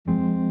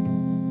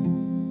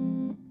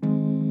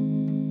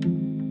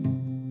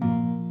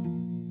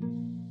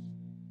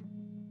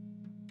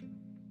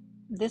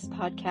This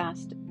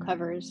podcast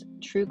covers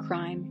true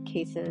crime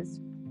cases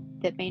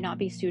that may not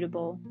be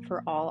suitable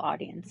for all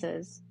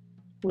audiences.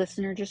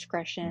 Listener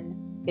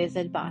discretion is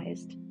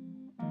advised.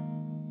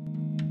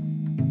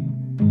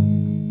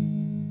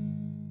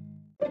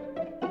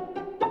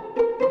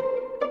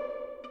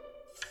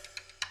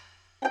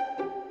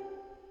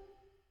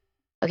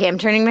 Okay, I'm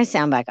turning my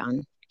sound back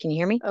on. Can you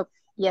hear me? Oh,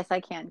 yes, I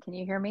can. Can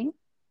you hear me?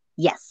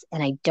 Yes,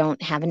 and I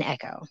don't have an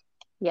echo.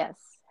 Yes.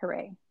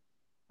 Hooray.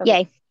 Okay.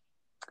 Yay.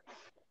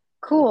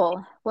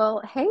 Cool.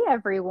 Well, hey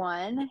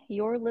everyone.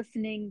 You're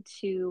listening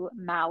to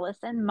Malice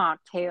and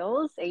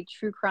Mocktails, a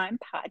true crime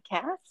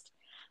podcast.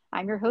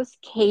 I'm your host,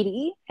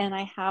 Katie, and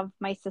I have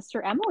my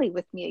sister Emily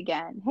with me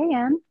again. Hey,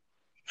 Em.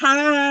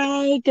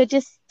 Hi. Good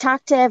to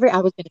talk to I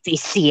was going to say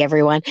see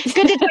everyone.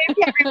 Good to talk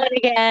to everyone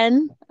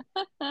again.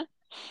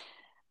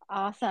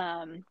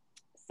 Awesome.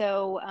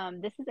 So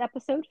this is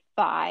episode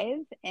 5,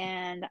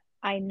 and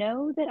I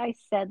know that I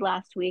said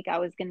last week I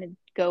was going to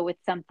go with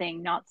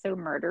something not so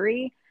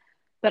murdery,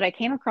 but I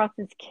came across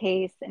this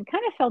case and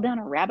kind of fell down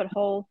a rabbit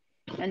hole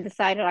and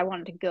decided I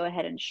wanted to go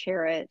ahead and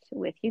share it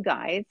with you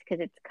guys because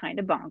it's kind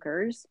of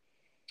bonkers.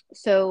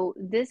 So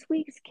this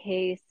week's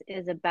case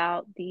is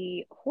about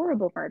the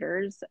horrible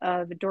murders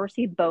of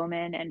Dorsey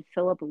Bowman and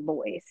Philip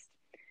Loyce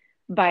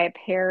by a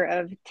pair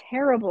of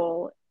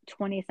terrible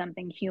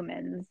 20-something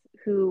humans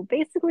who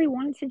basically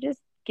wanted to just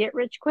get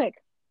rich quick.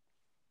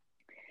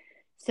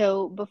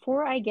 So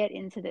before I get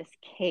into this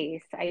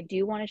case, I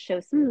do want to show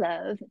some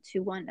love to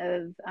one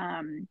of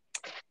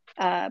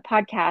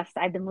podcasts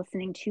I've been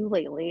listening to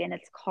lately, and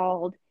it's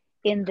called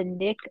In the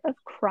Nick of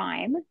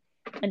Crime,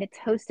 and it's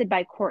hosted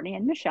by Courtney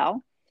and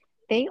Michelle.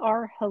 They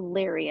are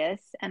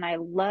hilarious, and I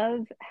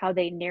love how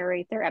they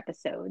narrate their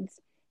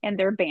episodes and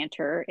their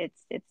banter.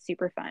 It's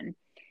super fun.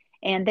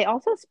 And they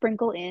also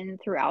sprinkle in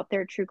throughout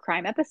their true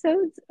crime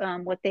episodes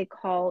what they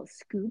call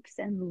scoops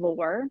and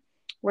lore,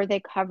 where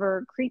they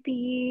cover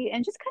creepy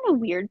and just kind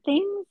of weird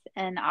things.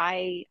 And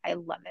I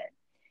love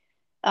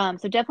it.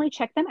 So definitely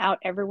check them out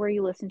everywhere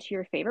you listen to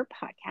your favorite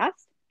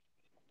podcast.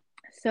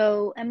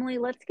 So Emily,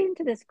 let's get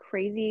into this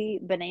crazy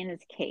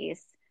bananas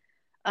case.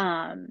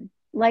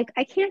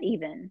 I can't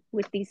even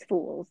with these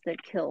fools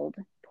that killed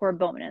poor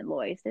Bowman and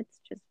Loyce. It's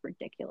just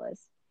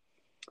ridiculous.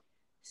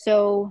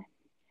 So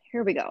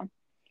here we go.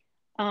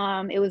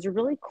 It was a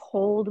really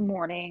cold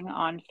morning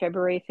on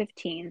February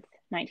 15th,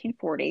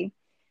 1940.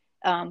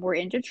 We're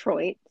in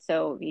Detroit,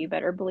 so you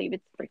better believe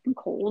it's freaking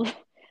cold.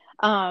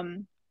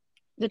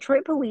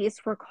 Detroit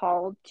police were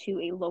called to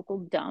a local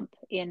dump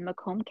in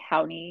Macomb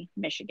County,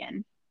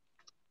 Michigan,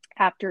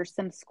 after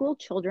some school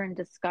children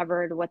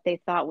discovered what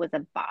they thought was a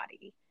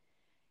body.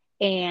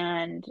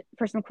 And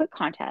for some quick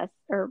context,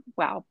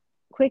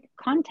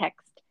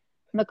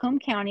 Macomb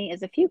County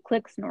is a few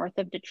clicks north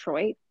of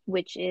Detroit,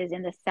 which is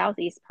in the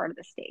southeast part of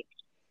the state.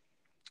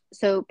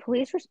 So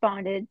police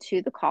responded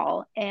to the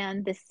call,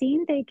 and the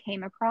scene they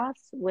came across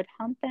would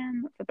haunt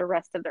them for the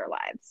rest of their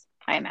lives,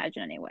 I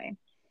imagine anyway.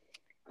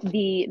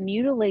 The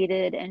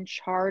mutilated and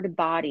charred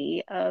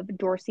body of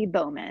Dorsey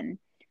Bowman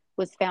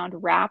was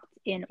found wrapped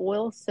in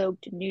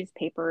oil-soaked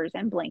newspapers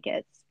and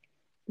blankets,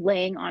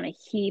 laying on a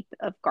heap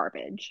of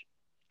garbage.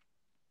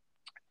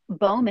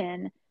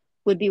 Bowman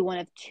would be one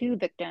of 2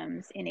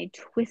 victims in a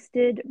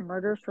twisted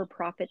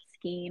murder-for-profit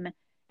scheme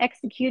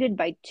executed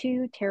by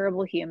 2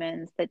 terrible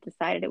humans that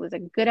decided it was a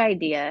good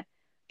idea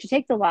to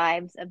take the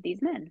lives of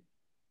these men.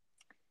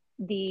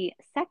 The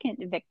second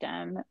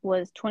victim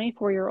was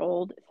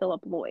 24-year-old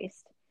Philip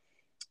Loyce.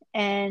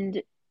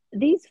 And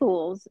these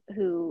fools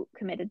who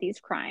committed these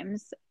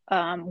crimes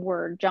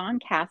were John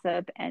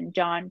Kassup and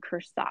John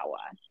Kursawa.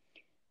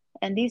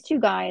 And these 2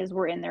 guys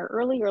were in their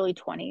early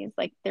 20s.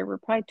 Like they were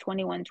probably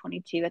 21,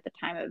 22 at the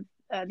time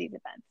of these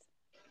events.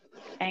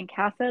 And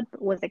Kassup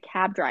was a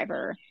cab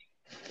driver.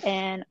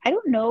 And I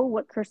don't know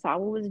what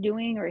Kursawa was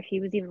doing or if he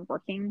was even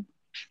working.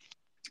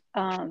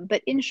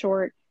 But in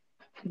short,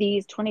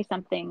 these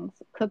 20-somethings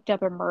cooked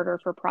up a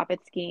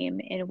murder-for-profit scheme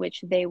in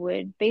which they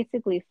would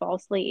basically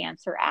falsely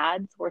answer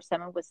ads where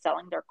someone was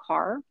selling their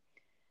car,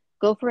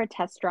 go for a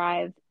test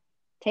drive,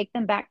 take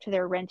them back to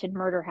their rented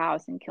murder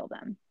house and kill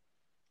them,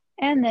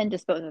 and then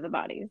dispose of the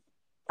bodies.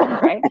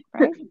 Right?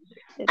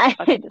 It's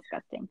fucking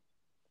disgusting.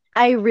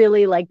 I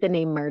really like the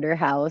name Murder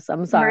House.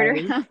 I'm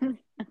sorry. Murder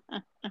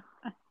House.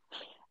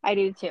 I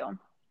do too.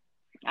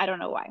 I don't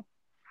know why.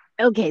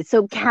 Okay,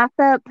 so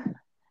Kassup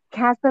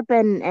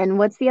and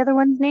what's the other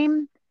one's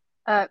name?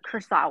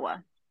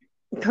 Kursawa.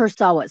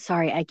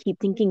 Sorry, I keep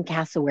thinking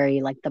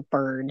cassowary, like the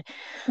bird.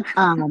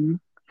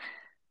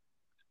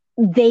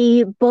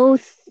 They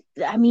both,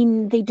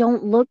 they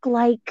don't look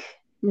like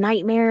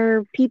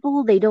nightmare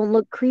people. They don't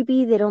look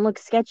creepy. They don't look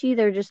sketchy.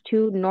 They're just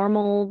 2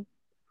 normal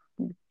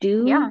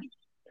dudes.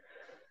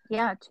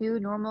 Yeah, 2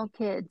 normal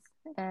kids.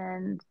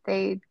 And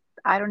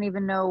I don't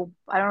know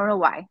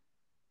why.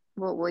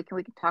 Well, we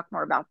can talk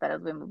more about that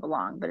as we move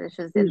along, but it's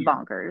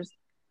bonkers.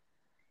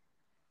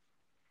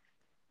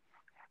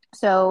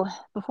 So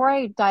before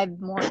I dive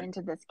more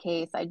into this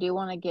case, I do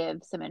want to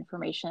give some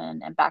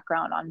information and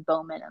background on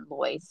Bowman and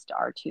Loyce,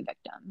 our 2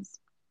 victims.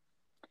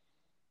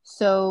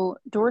 So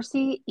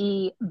Dorsey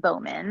E.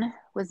 Bowman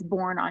was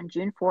born on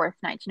June 4th,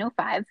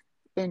 1905,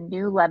 in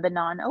New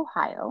Lebanon,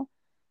 Ohio,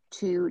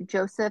 to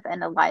Joseph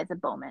and Eliza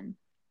Bowman.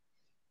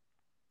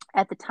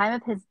 At the time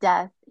of his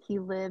death, he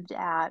lived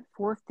at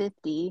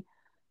 450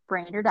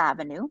 Brainerd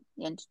Avenue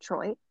in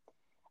Detroit.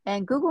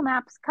 And Google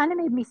Maps kind of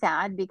made me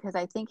sad because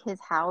I think his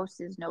house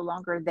is no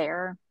longer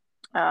there.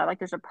 Like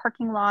there's a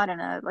parking lot and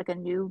a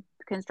new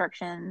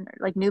construction,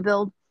 like new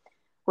build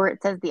where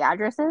it says the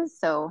addresses.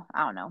 So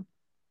I don't know.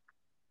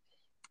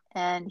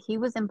 And he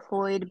was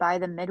employed by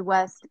the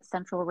Midwest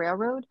Central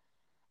Railroad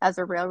as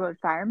a railroad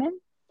fireman.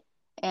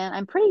 And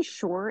I'm pretty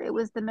sure it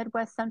was the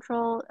Midwest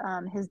Central.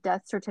 His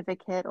death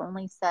certificate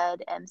only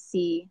said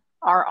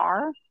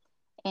MCRR,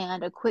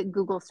 and a quick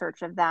Google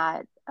search of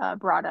that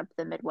brought up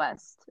the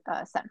Midwest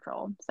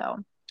Central.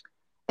 So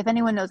if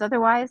anyone knows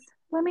otherwise,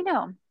 let me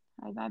know.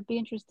 I'd be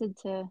interested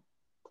to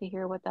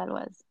hear what that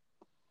was.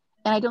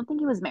 And I don't think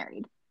he was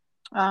married.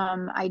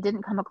 I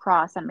didn't come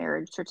across a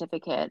marriage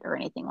certificate or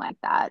anything like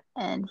that.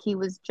 And he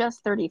was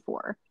just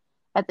 34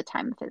 at the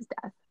time of his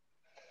death.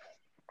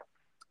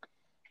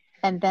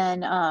 And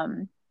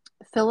then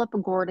Philip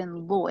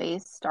Gordon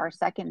Loyst, our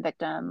second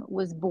victim,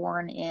 was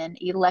born in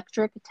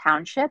Electric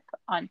Township,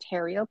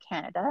 Ontario,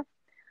 Canada,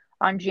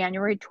 on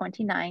January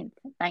 29th,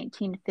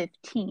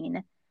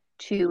 1915,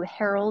 to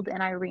Harold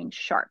and Irene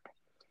Sharp.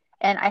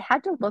 And I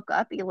had to look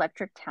up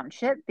Electric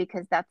Township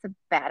because that's a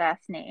badass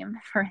name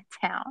for a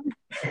town.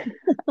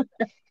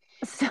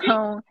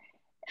 So,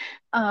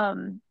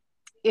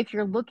 if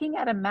you're looking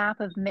at a map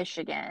of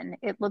Michigan,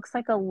 it looks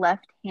like a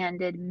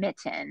left-handed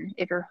mitten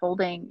if you're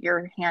holding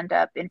your hand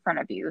up in front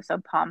of you, so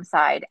palm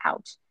side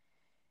out.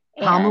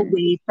 Palm And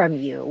away from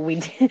you.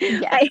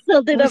 yes, I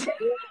held it up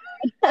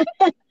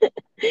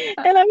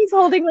and I was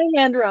holding my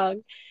hand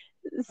wrong.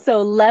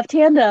 So left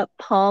hand up,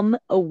 palm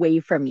away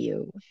from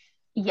you.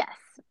 yes.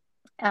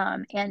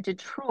 And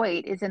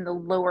Detroit is in the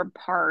lower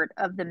part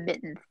of the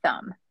mitten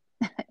thumb,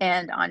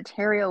 and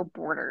Ontario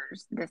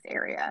borders this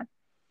area.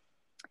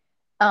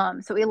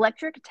 So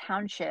Electric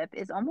Township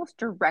is almost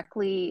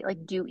directly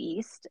like due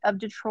east of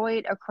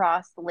Detroit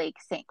across Lake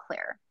St.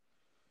 Clair.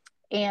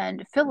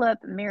 And Philip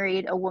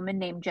married a woman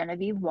named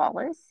Genevieve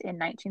Wallace in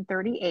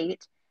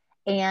 1938.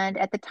 And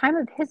at the time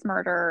of his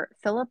murder,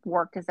 Philip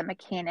worked as a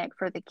mechanic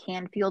for the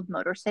Canfield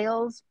Motor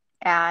Sales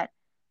at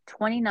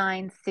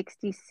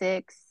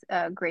 2966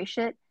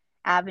 Gratiot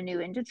Avenue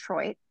in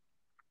Detroit.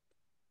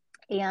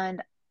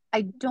 And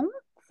I don't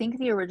think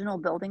the original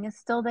building is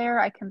still there.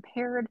 I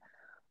compared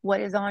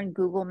what is on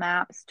Google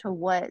Maps to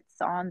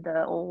what's on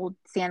the old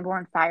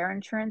Sanborn fire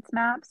insurance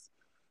maps.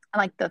 And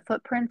like the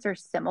footprints are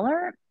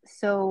similar.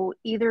 So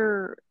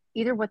either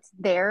what's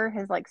there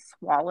has like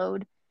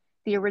swallowed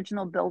the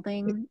original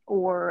building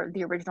or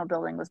the original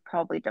building was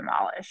probably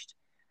demolished.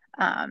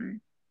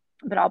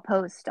 But I'll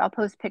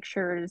post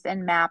pictures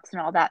and maps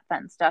and all that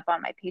fun stuff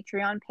on my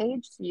Patreon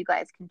page so you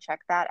guys can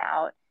check that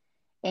out.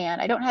 And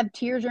I don't have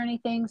tiers or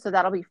anything, so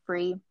that'll be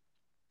free.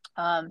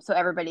 So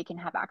everybody can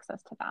have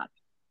access to that.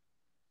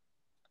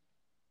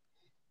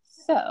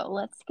 So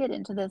let's get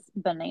into this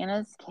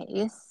bananas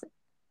case.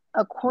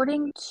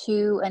 According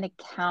to an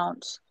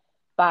account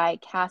by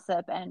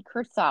Cassup and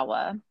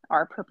Kurosawa,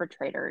 our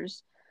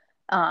perpetrators,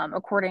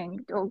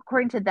 according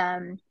to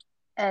them,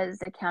 as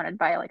accounted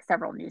by like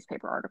several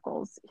newspaper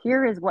articles,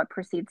 here is what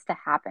proceeds to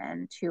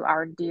happen to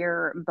our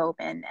dear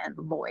Bowman and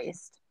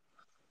Loyst.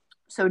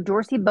 So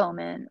Dorsey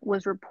Bowman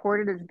was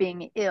reported as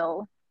being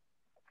ill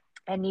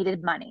and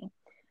needed money,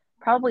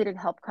 probably to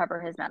help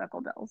cover his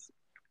medical bills.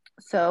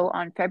 So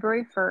on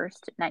February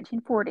 1st,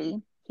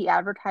 1940, he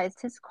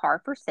advertised his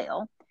car for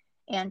sale,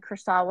 and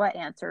Kurosawa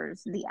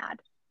answers the ad.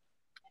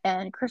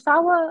 And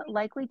Kurosawa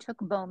likely took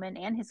Bowman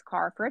and his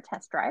car for a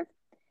test drive,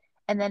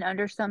 and then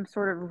under some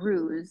sort of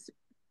ruse,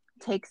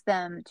 takes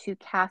them to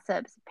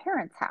Cassup's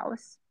parents'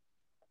 house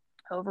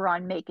over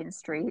on Macon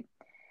Street.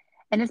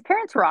 And his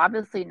parents were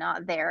obviously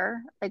not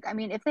there. Like, I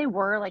mean, if they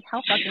were, like,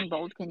 how fucking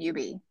bold can you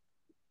be?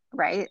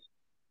 Right?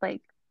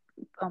 Like,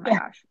 oh my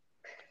gosh.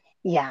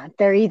 Yeah,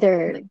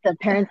 the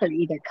parents are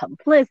either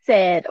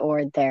complicit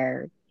or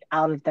they're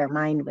out of their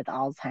mind with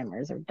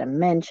Alzheimer's or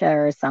dementia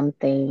or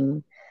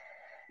something.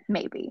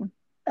 Maybe.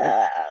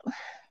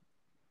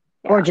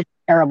 Or just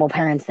terrible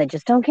parents that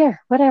just don't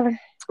care. Whatever.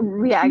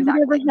 Yeah,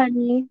 exactly.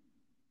 Honey.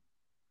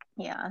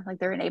 Yeah, like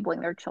they're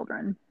enabling their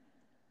children.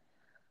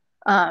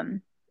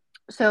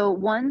 So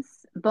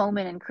once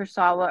Bowman and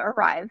Kurosawa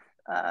arrive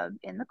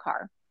in the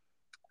car,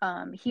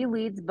 he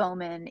leads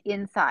Bowman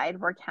inside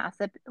where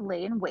Cassup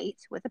lay in wait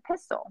with a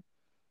pistol.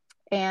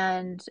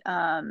 And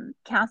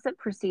Cassup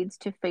proceeds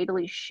to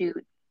fatally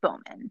shoot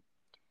Bowman.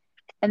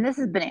 And this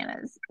is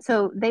bananas.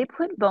 So they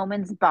put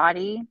Bowman's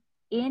body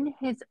in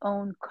his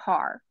own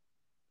car,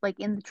 like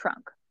in the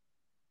trunk,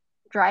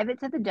 drive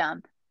it to the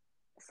dump,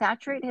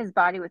 saturate his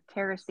body with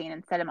kerosene,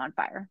 and set him on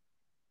fire.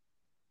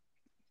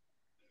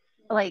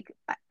 Like,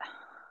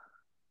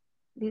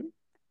 these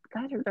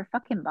guys they're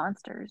fucking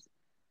monsters.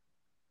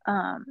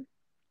 And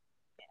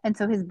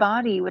so his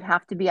body would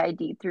have to be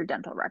ID'd through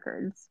dental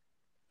records.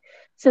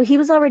 So he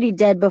was already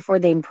dead before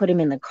they put him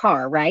in the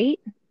car, right?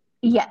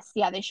 Yes,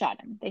 yeah, they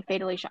shot him. They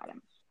fatally shot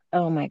him.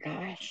 Oh my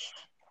gosh.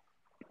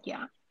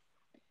 Yeah.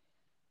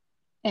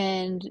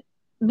 And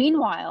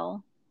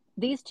meanwhile,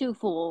 these two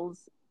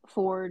fools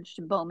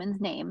forged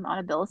Bowman's name on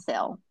a bill of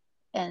sale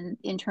and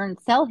in turn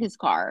sell his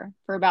car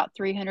for about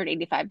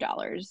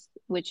 $385,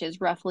 which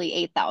is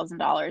roughly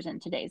 $8,000 in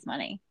today's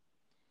money.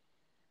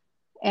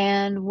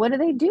 And what do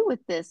they do with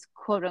this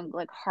quote unquote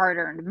like hard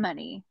earned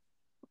money?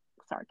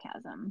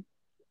 Sarcasm.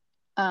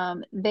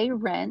 They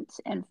rent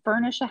and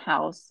furnish a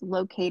house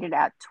located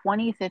at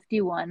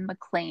 2051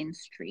 McLean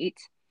Street.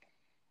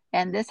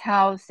 And this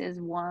house is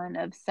one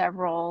of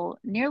several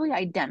nearly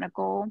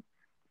identical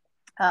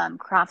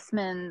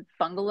craftsman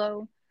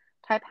bungalow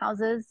type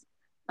houses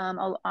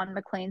on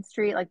McLean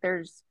Street. Like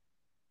there's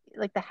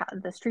like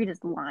the street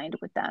is lined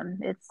with them.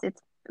 It's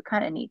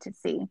kind of neat to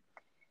see.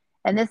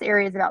 And this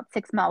area is about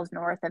 6 miles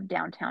north of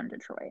downtown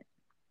Detroit.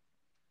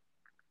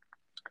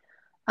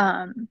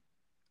 Um,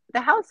 the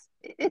house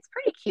it's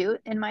pretty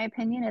cute in my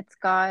opinion. It's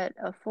got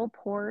a full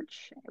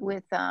porch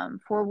with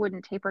four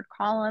wooden tapered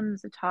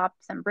columns atop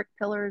some brick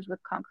pillars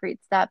with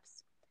concrete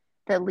steps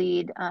that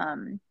lead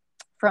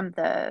from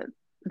the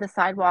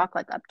sidewalk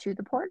like up to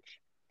the porch.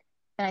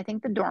 And I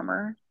think the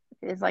dormer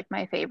is like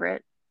my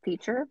favorite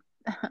feature.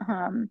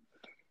 um,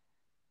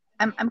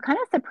 I'm kind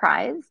of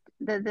surprised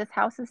that this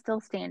house is still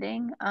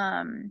standing.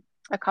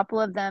 A couple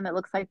of them it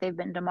looks like they've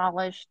been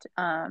demolished.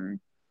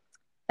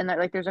 And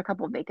like there's a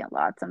couple of vacant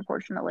lots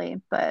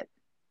unfortunately, but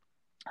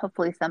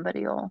hopefully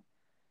somebody will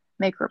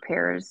make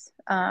repairs.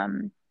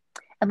 And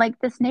like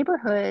this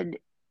neighborhood,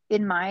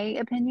 in my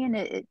opinion,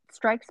 it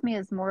strikes me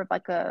as more of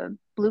like a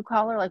blue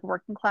collar, like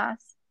working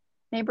class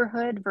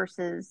neighborhood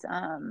versus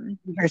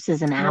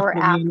Versus an more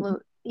affluent.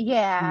 affluent.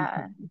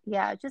 Yeah, Mhm.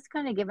 yeah, just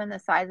kind of given the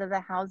size of the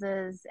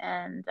houses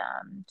and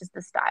just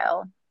the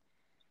style.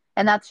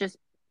 And that's just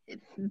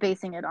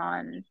basing it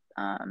on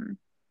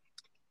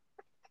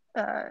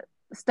uh,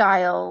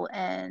 style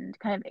and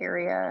kind of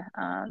area.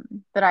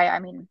 But I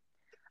mean,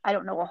 I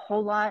don't know a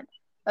whole lot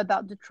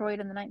about Detroit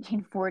in the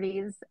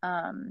 1940s.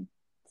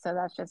 So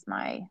that's just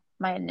my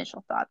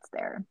initial thoughts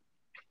there.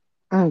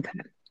 Okay.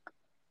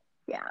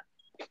 Yeah.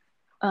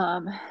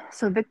 Um,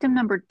 so victim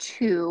number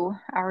two,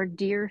 our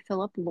dear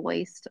Philip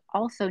Loyst,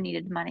 also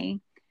needed money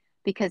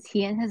because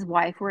he and his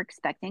wife were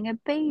expecting a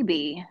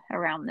baby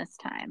around this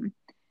time.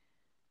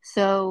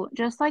 So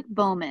just like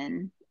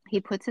Bowman, he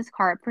puts his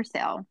car up for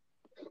sale.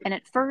 And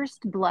at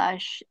first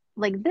blush,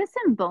 like this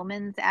in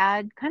Bowman's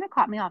ad kind of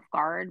caught me off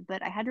guard,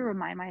 but I had to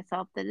remind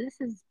myself that this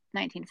is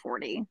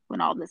 1940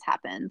 when all this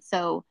happened.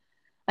 So,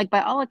 like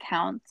by all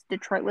accounts,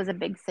 Detroit was a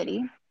big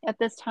city at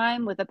this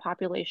time with a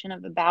population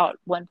of about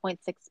 1.6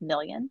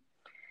 million.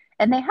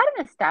 And they had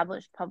an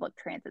established public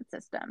transit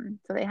system.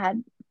 So they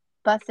had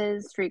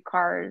buses,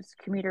 streetcars,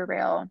 commuter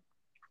rail,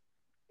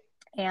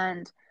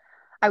 and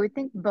I would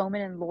think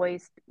Bowman and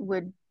Loyce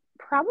would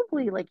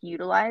probably like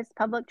utilize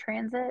public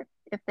transit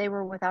if they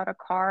were without a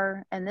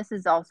car. And this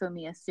is also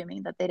me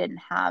assuming that they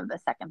didn't have a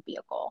second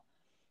vehicle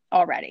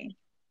already.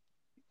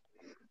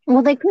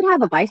 Well, they could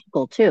have a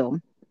bicycle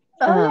too.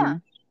 Oh yeah,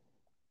 Um,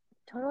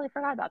 totally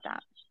forgot about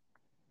that.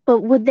 but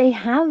would they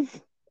have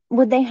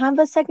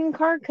a second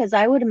car? Because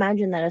I would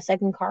imagine that a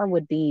second car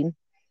would be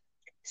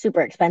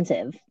super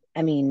expensive.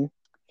 I mean,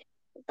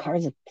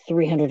 cars are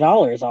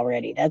 $300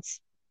 already. That's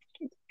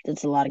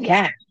a lot of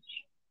Yeah, cash.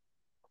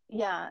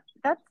 yeah,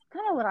 that's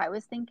kind of what I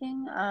was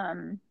thinking.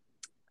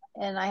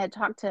 And I had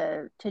talked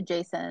to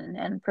Jason,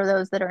 and for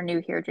those that are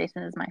new here,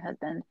 Jason is my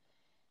husband,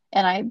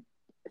 and I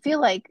feel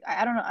like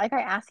I don't know, like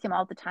I ask him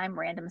all the time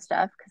random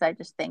stuff because I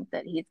just think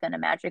that he's going to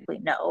magically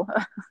know.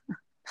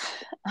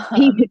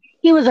 um,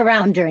 He was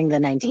around during the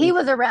he 1940s.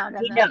 was around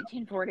in You the know.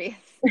 1940s.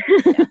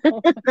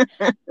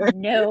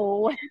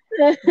 No,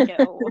 no,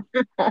 no.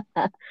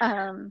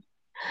 Um,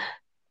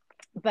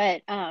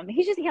 but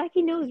he's just like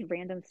he knows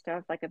random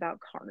stuff like about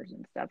cars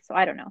and stuff. So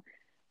I don't know.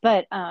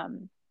 But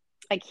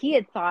like he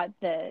had thought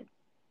that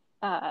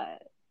uh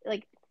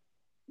like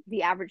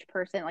the average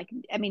person, like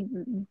I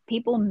mean,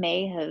 people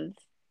may have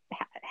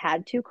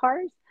had two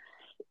cars.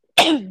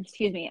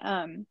 Excuse me.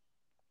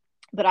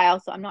 But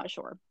I'm not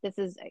sure. This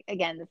is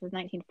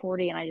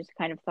 1940, and I just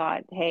kind of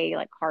thought, hey,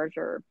 like cars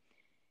are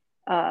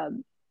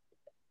um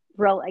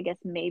I guess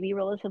maybe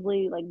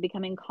relatively like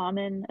becoming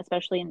common,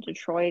 especially in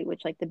Detroit,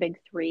 which like the big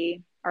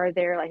three are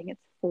there. I think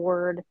it's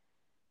Ford,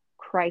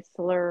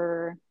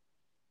 Chrysler,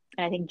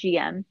 and I think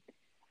GM.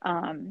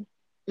 Um,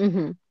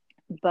 Hmm.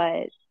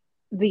 but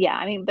but yeah,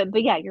 I mean,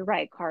 but yeah, you're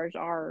right. Cars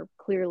are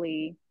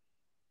clearly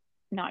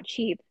not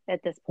cheap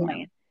at this No.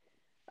 point.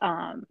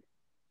 Um,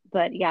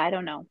 but yeah, I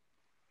don't know.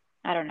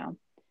 I don't know.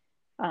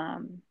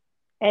 Um,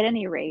 at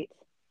any rate,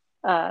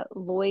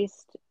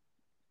 Loist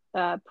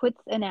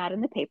puts an ad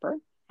in the paper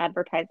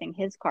advertising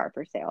his car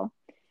for sale.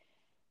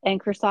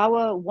 And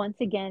Kurosawa once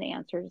again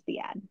answers the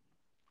ad.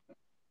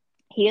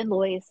 He and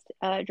Lois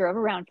drove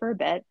around for a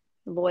bit.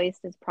 Lois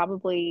is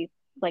probably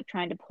like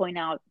trying to point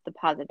out the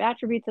positive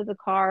attributes of the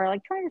car,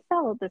 like trying to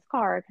sell this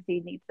car because he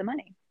needs the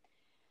money.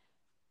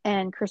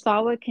 And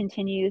Kursawa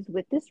continues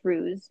with this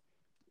ruse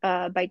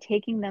by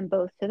taking them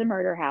both to the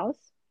murder house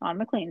on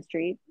McLean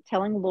Street,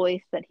 telling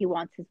Lois that he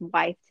wants his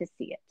wife to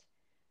see it.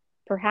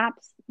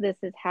 Perhaps this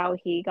is how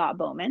he got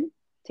Bowman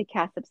to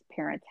Cassip's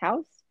parents'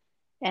 house.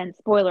 And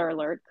spoiler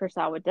alert,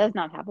 Kursawa does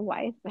not have a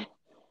wife.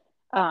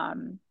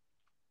 um,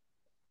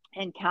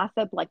 and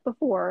Cassip, like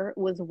before,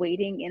 was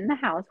waiting in the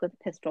house with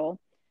a pistol,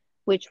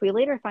 which we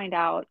later find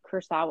out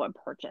Kursawa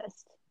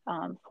purchased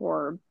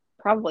for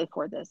probably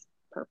for this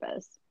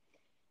purpose.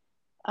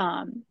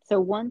 So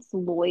once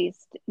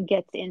Lois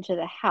gets into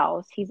the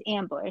house, he's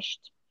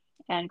ambushed,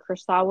 and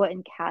Kursawa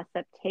and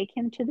Cassip take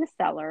him to the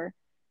cellar,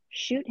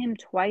 shoot him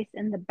twice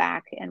in the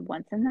back and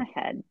once in the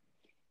head,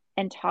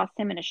 and toss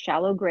him in a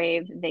shallow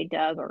grave they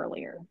dug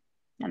earlier.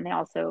 And they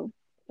also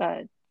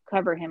uh,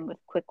 cover him with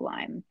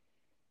quicklime,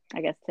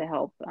 I guess, to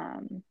help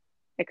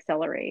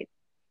accelerate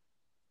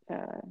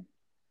uh,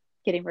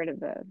 getting rid of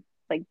the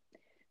like.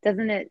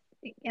 Doesn't it,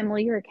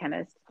 Emily? You're a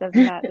chemist.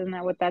 Doesn't that isn't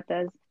that what that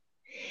does?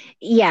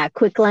 Yeah,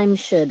 quicklime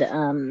should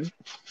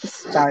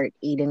start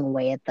eating the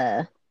way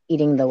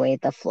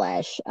at the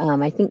flesh.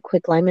 I think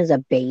quicklime is a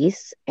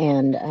base,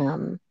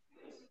 and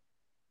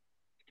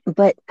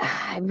but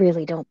I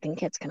really don't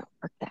think it's gonna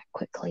work that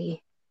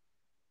quickly.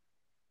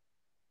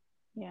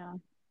 Yeah,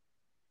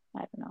 I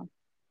don't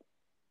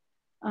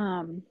know.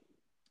 Um,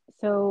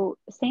 so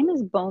same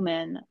as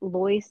Bowman,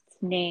 Loist's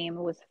name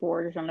was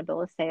forged on a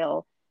bill of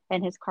sale,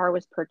 and his car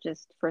was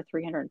purchased for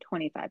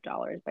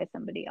 $325 by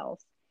somebody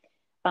else.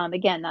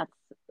 Again, that's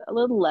a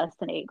little less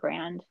than 8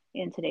 grand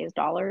in today's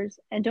dollars.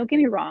 And don't get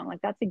me wrong,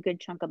 like that's a good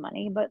chunk of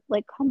money, but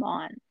like, come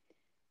on.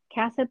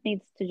 Cassip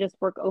needs to just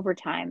work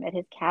overtime at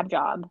his cab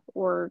job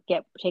or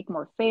take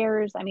more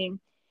fares. I mean,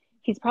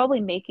 he's probably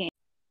making,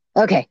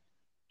 Okay,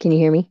 can you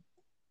hear me?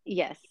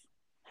 yes.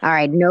 All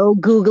right, no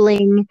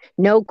Googling,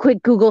 no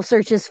quick Google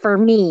searches for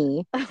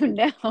me. Oh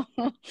no.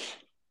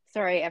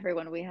 Sorry,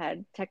 everyone. We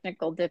had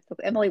technical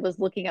difficulty. Emily was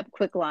looking up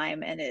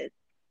quicklime and I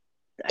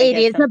It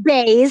guess is a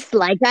base,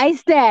 like I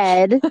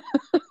said,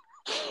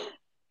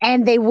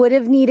 and they would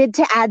have needed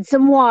to add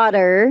some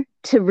water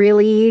to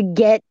really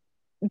get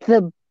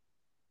the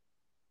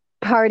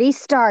party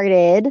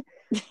started.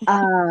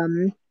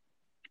 Um,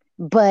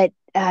 but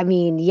I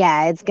mean,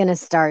 yeah, it's gonna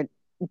start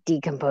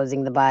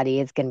decomposing the body.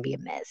 It's gonna be a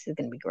mess. It's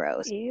gonna be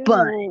gross.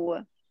 But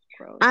ew,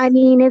 gross. I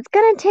mean, it's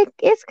gonna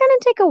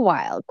take a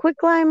while.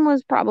 Quicklime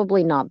was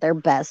probably not their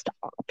best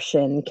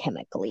option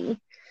chemically,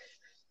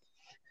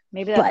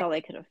 Maybe that's but all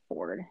they could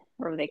afford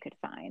or they could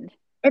find.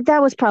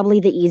 that was probably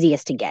the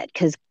easiest to get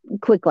because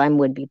quicklime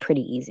would be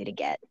pretty easy to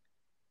get,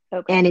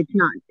 and Okay,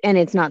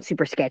 it's not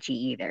super sketchy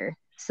either.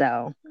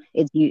 So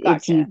gotcha.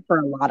 it's used for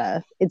a lot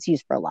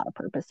of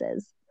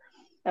purposes.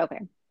 Okay,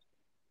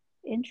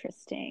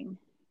 interesting.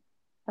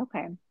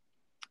 Okay.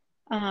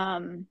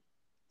 Um,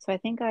 so I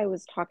think I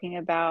was talking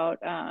about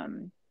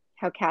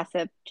how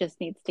Cassip just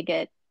needs to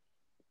get,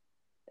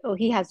 oh,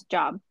 he has a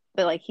job,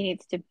 but like he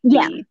needs to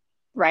Yeah, be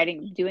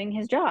doing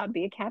his job,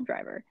 be a cab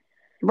driver.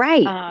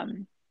 right.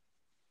 Um,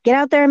 Get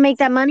out there and make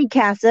that money,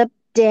 Cassip.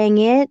 Dang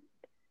it.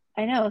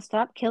 I know,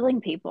 stop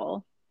killing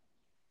people.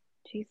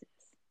 Jesus.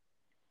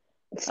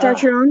 Start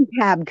Ugh. your own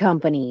cab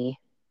company.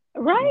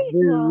 Right?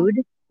 Well,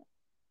 Rude.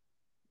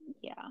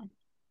 yeah.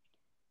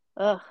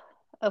 Ugh.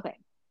 Okay.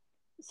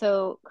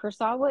 So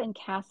Kursawa and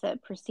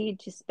Cassip proceed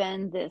to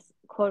spend this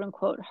quote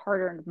unquote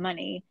hard-earned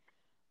money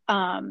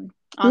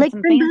on Liquor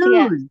some and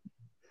booze.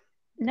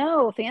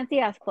 fancy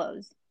ass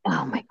clothes.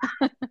 Oh my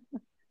God.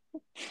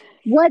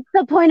 What's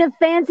the point of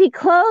fancy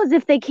clothes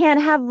if they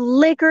can't have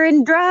liquor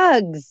and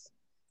drugs?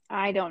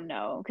 I don't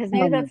know because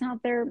maybe Oh, that's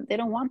not they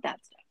don't want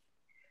that stuff.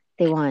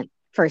 they want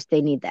first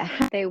they need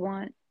They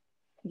want,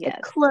 the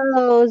yes.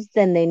 clothes,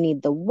 then they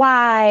need the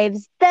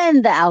wives,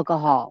 then the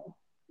alcohol.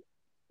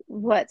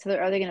 What? So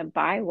are they going to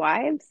buy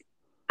wives?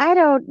 I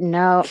don't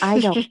know. I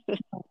don't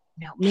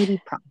know. Maybe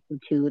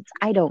prostitutes.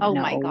 I don't Oh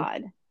my know.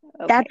 God.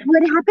 That's Okay.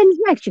 what happens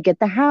next. You get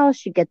the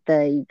house, you get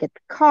the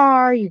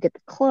car, you get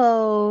the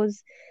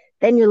clothes,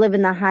 then you live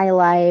in the high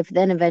life,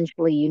 then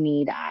eventually you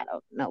need, I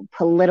don't know,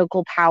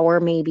 political power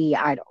maybe.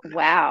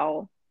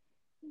 Wow.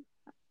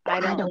 I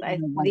don't know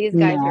what's These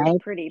guys are next.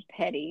 pretty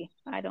petty.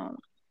 I don't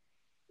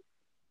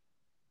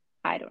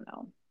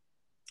know.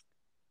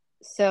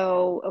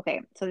 So,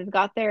 okay. So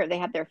they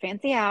have their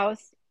fancy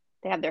house,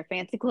 they have their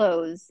fancy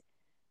clothes,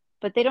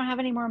 but they don't have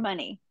any more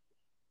money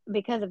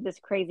because of this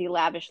crazy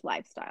lavish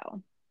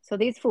lifestyle. So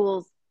these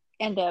fools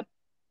end up,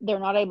 they're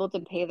not able to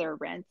pay their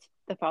rent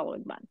the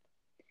following month.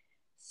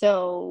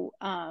 So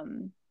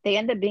they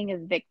end up being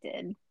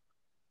evicted.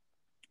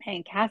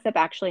 And Cassip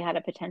actually had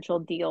a potential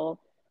deal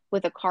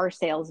with a car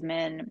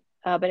salesman,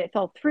 but it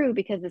fell through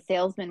because the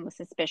salesman was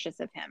suspicious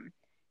of him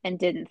and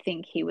didn't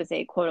think he was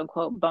a quote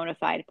unquote bona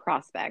fide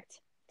prospect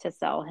to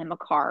sell him a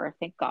car.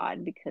 Thank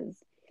God, because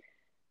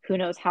who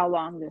knows how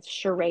long this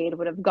charade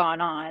would have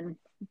gone on,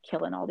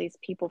 killing all these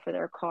people for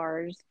their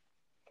cars.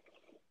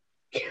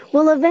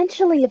 Well,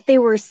 eventually, if they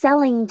were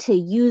selling to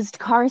used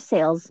car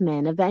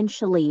salesmen,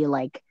 eventually,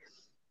 like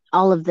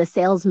all of the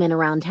salesmen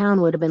around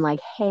town would have been like,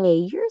 hey,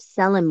 you're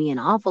selling me an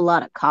awful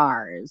lot of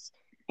cars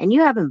and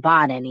you haven't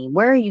bought any.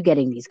 Where are you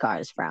getting these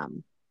cars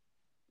from?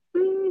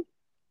 Mm,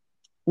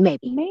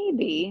 Maybe.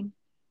 maybe,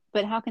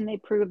 but how can they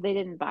prove they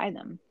didn't buy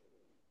them?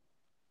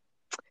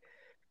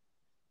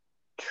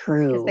 Because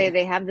True.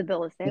 they have the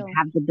bill of They sale.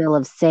 have the bill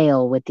of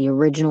sale with the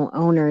original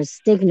owner's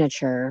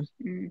signature.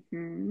 Hmm.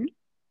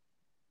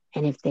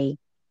 And if they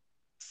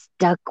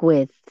stuck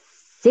with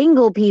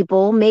single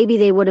people, maybe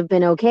they would have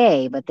been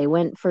okay, but they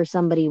went for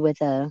somebody with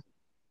a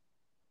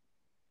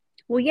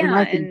Well, yeah,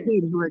 wife and and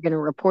kid who are going to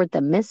report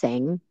them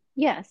missing.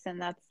 yes,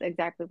 and that's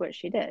exactly what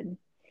she did.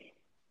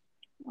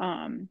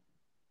 Um,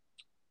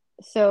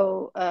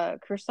 so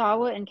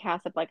Kurosawa and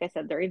Cassup, like I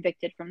said, they're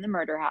evicted from the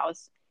murder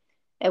house,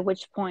 at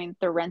which point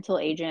the rental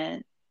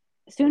agent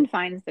soon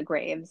finds the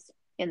graves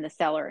in the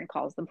cellar and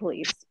calls the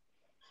police.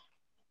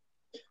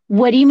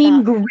 What do you Uh,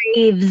 mean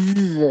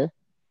graves?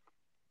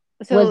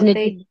 so Wasn't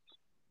it just,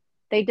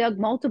 they dug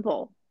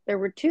multiple. There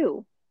were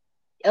two,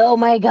 oh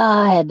my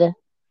God.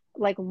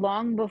 like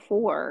long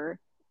before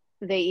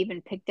they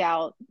even picked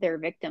out their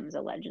victims,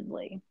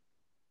 allegedly.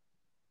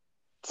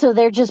 So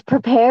they're just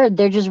prepared.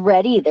 They're just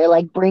ready. They're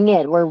like, bring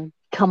it. We're,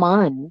 come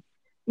on.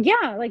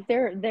 Yeah, like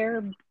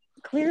they're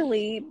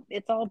clearly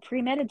it's all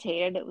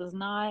premeditated. It was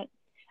not,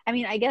 I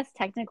mean, I guess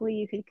technically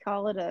you could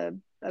call it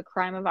a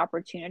crime of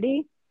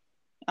opportunity.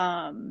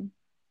 Um,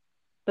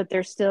 but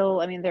they're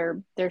still, I mean,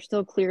 they're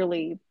still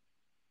clearly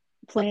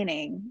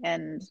planning,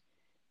 and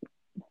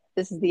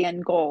this is the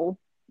end goal,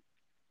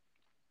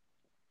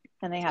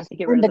 and they have to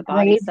get rid And of the the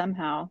body graves,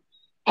 somehow.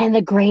 and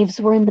the graves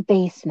were in the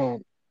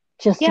basement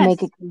just to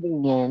make Yes. it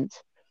convenient.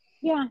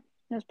 Yeah.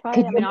 There's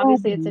probably, Could I you mean,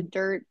 obviously it's a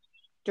imagine?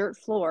 dirt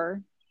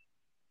floor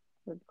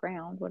or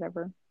ground,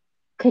 whatever.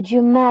 Could you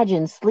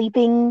imagine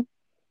sleeping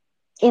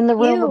in the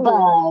room Ew.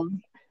 above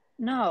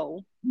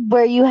No.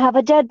 where you have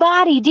a dead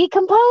body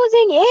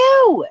decomposing?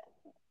 Ew.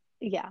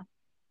 Yeah.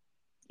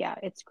 Yeah,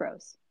 it's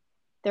gross.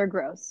 They're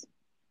gross.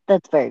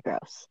 That's very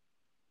gross.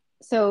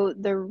 So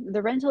the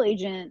rental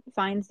agent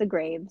finds the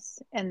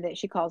graves, and that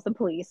she calls the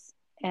police,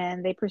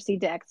 and they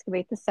proceed to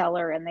excavate the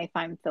cellar, and they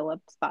find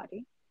Philip's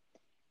body.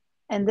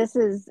 And this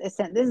is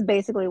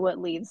basically what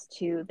leads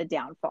to the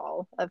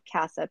downfall of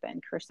Cassup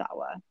and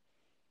Kurosawa.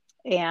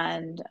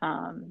 And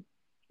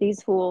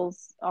these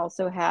fools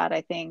also had,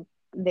 I think,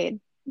 they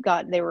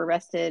were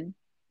arrested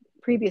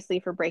previously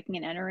for breaking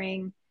and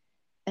entering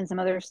and some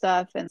other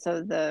stuff. And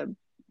so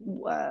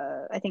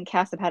I think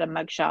Cassup had a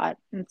mugshot,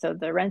 and so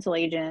the rental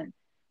agent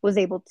was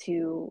able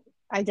to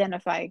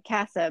identify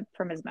Cassup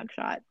from his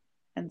mugshot.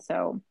 And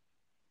so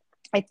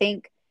I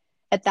think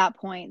at that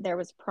point there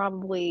was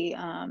probably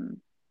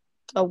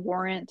a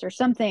warrant or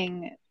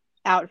something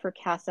out for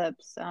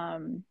Cassup's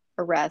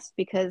arrest,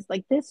 because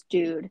like this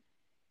dude,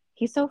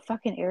 he's so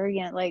fucking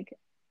arrogant. Like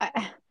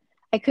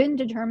I couldn't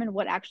determine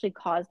what actually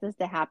caused this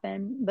to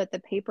happen, but the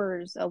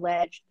papers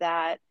alleged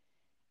that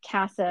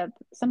Cassup,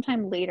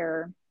 sometime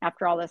later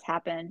after all this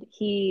happened,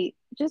 he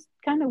just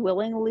kind of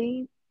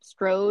willingly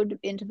strode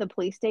into the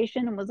police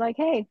station and was like,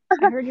 "Hey,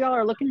 I heard y'all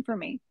are looking for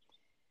me."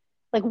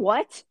 Like,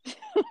 what?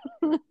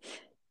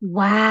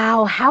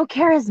 Wow, how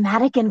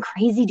charismatic and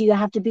crazy do you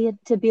have to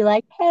be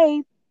like,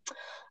 hey,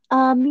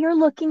 you're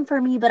looking for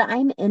me, but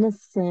I'm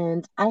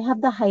innocent. I have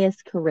the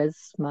highest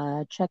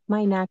charisma. Check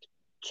my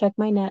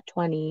nat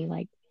 20.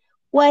 Like,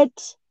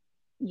 what?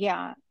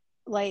 Yeah,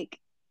 like,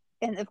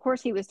 and of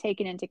course he was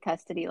taken into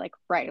custody like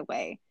right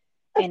away,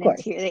 Of and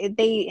course.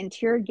 they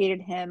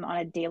interrogated him on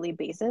a daily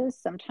basis,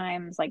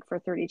 sometimes like for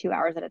 32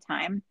 hours at a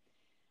time.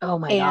 Oh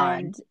my God.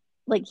 And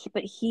like,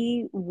 but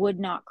he would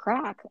not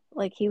crack.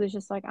 Like he was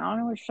just like, I don't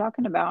know what you're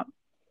talking about.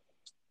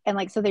 And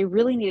like, so they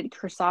really needed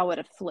Kurosawa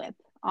to flip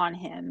on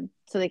him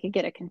so they could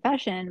get a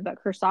confession.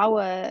 But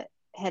Kurosawa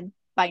had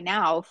by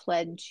now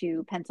fled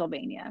to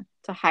Pennsylvania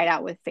to hide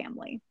out with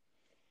family.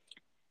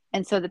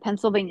 And so the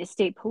Pennsylvania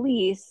State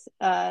Police,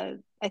 I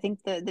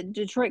think the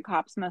Detroit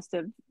cops must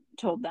have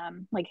told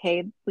them like,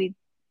 hey, we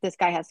this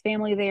guy has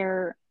family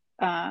there.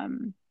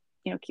 Um,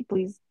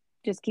 please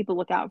just keep a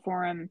lookout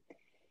for him.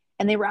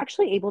 And they were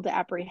actually able to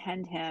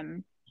apprehend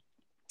him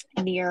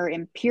near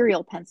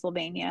Imperial,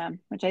 Pennsylvania,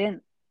 which I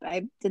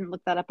didn't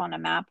look that up on a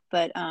map,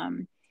 but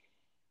I'm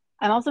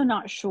also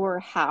not sure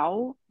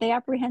how they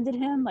apprehended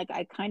him. Like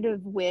I kind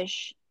of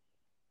wish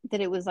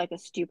that it was like a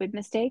stupid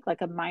mistake,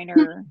 like a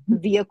minor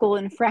vehicle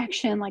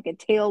infraction, like a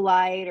tail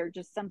light or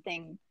just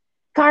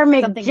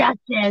Karmic something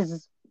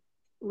justice.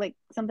 like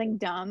something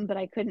dumb, but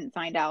I couldn't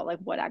find out like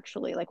what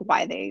actually like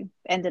why they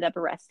ended up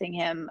arresting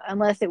him,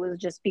 unless it was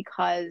just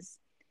because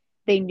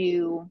they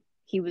knew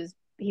he was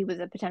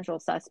a potential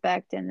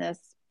suspect in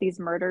these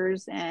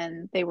murders,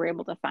 and they were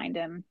able to find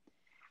him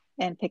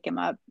and pick him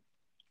up.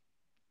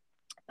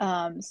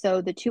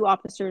 So the two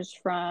officers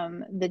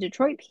from the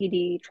Detroit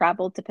PD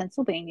traveled to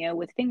Pennsylvania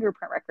with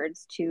fingerprint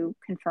records to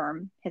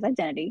confirm his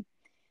identity,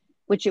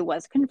 which it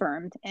was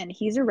confirmed, and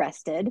he's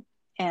arrested,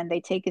 and they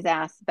take his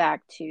ass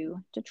back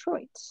to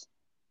Detroit.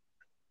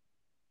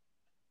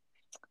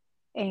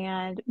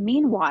 And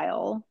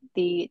meanwhile,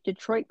 the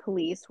Detroit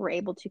police were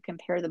able to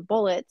compare the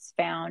bullets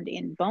found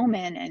in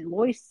Bowman and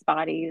Loyce's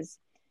bodies,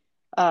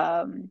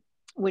 um,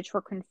 which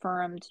were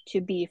confirmed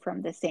to be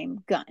from the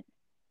same gun.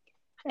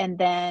 And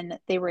then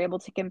they were able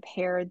to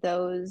compare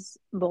those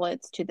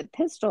bullets to the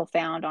pistol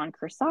found on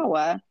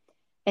Kursawa,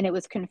 and it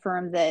was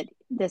confirmed that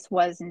this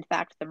was, in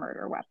fact, the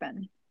murder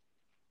weapon.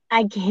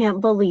 I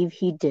can't believe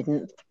he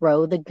didn't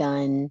throw the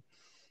gun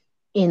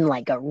in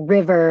like a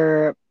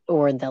river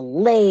or the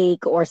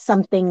lake or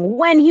something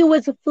when he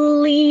was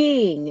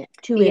fleeing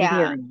to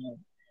Yeah. Imperial.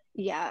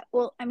 Yeah.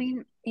 Well, I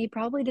mean, he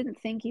probably didn't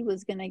think he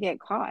was going to get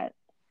caught.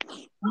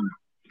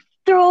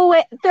 Throw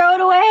it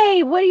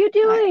away. What are you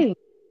doing?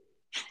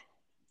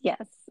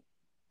 Yes.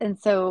 And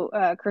so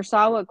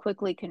Kursawa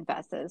quickly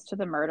confesses to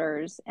the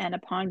murders, and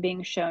upon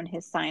being shown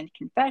his signed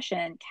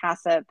confession,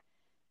 Cassip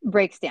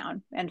breaks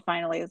down and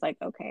finally is like,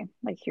 okay,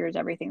 like here's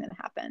everything that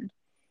happened.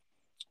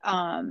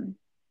 And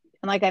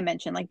like I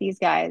mentioned, like these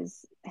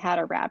guys had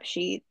a rap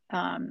sheet.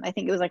 I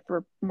think it was like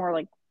for more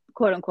like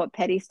quote unquote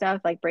petty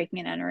stuff, like breaking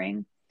and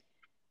entering.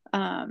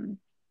 Um,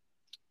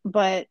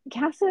 but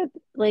Cassip,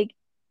 like,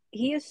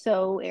 he is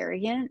so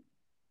arrogant.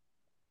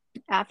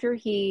 After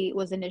he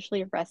was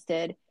initially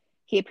arrested,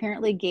 he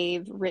apparently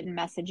gave written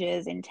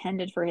messages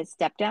intended for his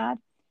stepdad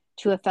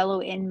to a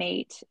fellow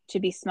inmate to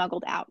be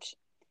smuggled out.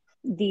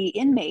 The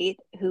inmate,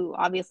 who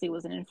obviously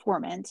was an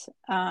informant,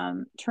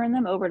 turned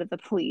them over to the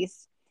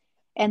police,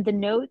 and the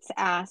notes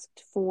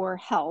asked for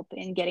help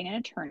in getting an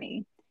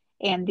attorney.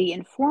 And the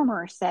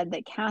informer said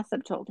that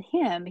Cassip told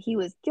him he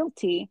was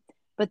guilty,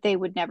 but they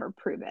would never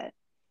prove it.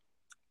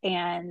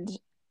 And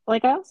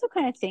like I also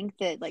kind of think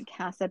that like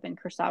Cassip and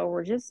Kursawa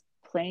were just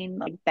plain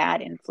like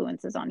bad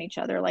influences on each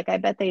other. Like I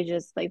bet they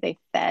just like they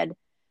fed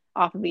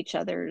off of each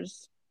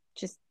other's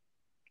just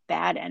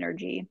bad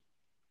energy.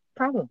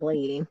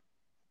 Probably.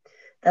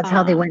 That's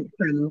how they Um went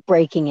from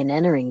breaking and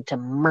entering to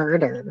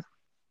murder.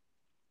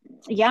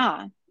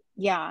 yeah,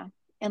 yeah.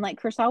 And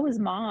like Kursawa's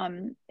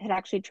mom had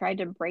actually tried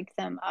to break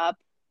them up,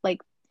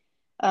 like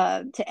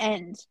to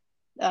end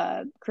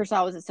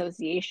Kursawa's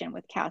association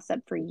with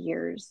Cassip for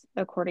years,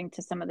 according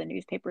to some of the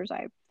newspapers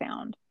I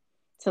found.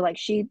 So like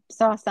she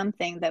saw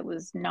something that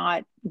was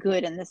not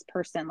good in this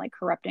person, like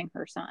corrupting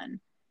her son.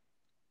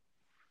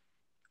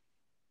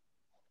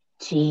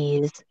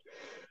 Jeez.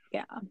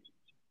 Yeah.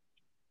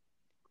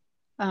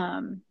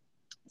 Um,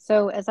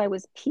 so as I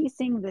was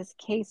piecing this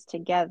case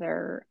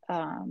together,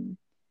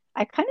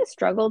 I kind of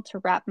struggled to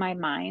wrap my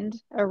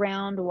mind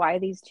around why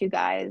these two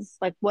guys,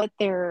 like what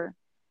their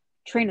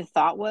train of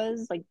thought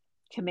was, like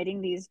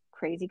committing these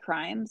crazy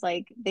crimes.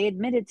 Like they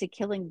admitted to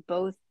killing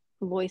both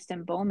Loyce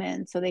and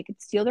Bowman so they could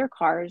steal their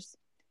cars,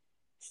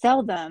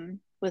 sell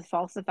them with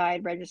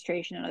falsified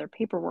registration and other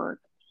paperwork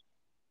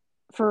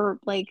for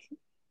like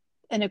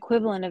an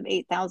equivalent of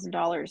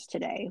 $8,000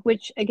 today,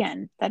 which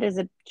again, that is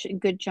a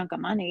good chunk of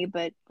money,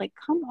 but like,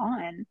 come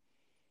on.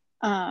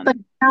 But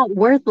Um, not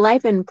worth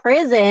life in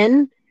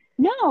prison.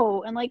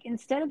 no. And like,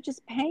 instead of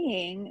just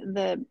paying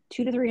the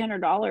 $200 to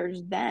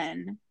 $300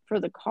 then for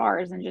the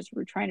cars and just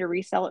trying to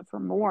resell it for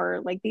more,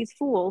 like these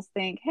fools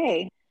think,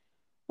 hey,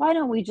 why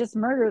don't we just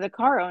murder the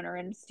car owner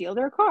and steal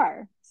their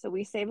car so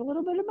we save a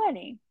little bit of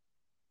money?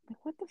 Like,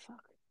 what the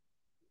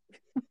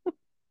fuck?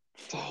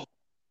 Dang.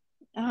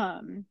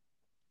 Um,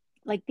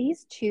 like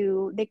these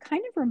two, they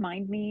kind of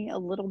remind me a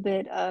little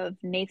bit of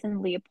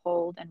Nathan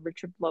Leopold and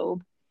Richard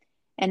Loeb.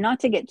 And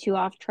not to get too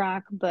off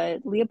track,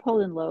 but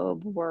Leopold and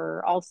Loeb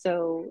were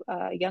also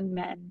young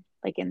men,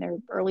 like in their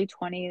early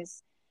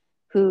 20s,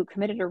 who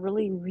committed a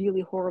really,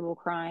 really horrible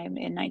crime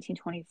in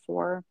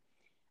 1924.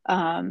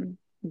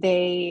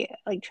 They,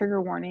 like,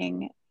 trigger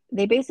warning,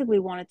 they basically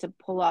wanted to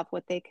pull off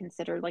what they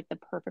considered like the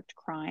perfect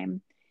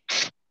crime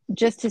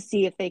just to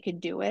see if they could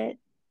do it.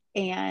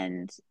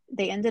 And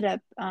they ended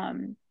up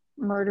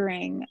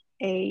murdering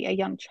a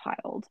young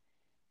child.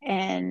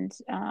 And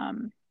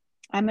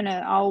I'm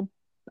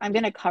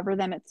gonna cover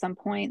them at some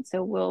point,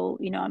 so we'll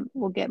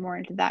get more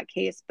into that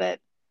case. But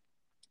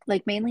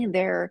like mainly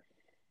their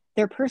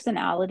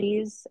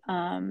personalities,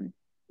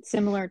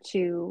 similar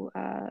to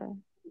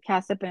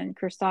Cassip and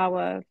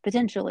Kursawa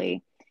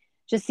potentially,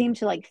 just seem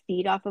to like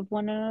feed off of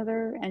one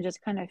another and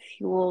just kind of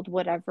fueled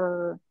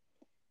whatever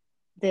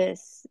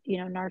this,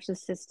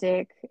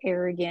 narcissistic,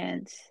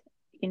 arrogant,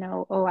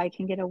 oh, I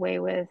can get away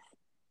with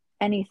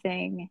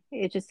anything.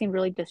 It just seemed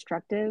really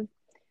destructive.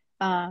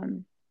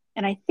 Um,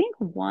 and I think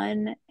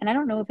and I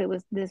don't know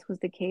if this was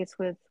the case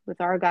with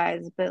our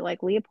guys, but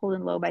like Leopold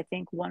and Loeb, I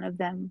think one of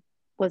them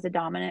was a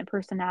dominant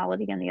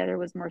personality and the other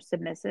was more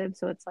submissive.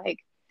 So it's like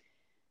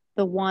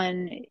the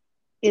one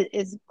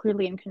is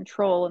clearly in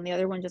control and the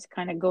other one just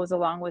kind of goes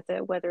along with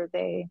it, whether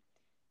they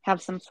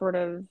have some sort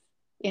of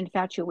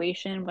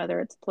infatuation, whether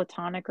it's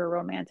platonic or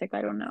romantic,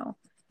 I don't know.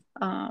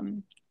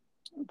 Um,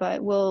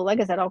 but like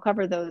I said, I'll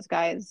cover those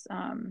guys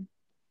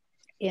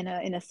in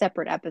a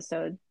separate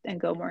episode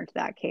and go more into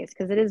that case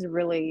because it is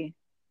really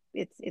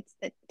it's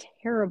a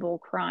terrible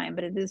crime,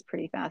 but it is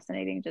pretty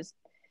fascinating just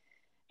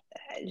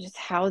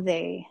how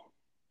they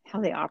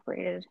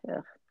operated.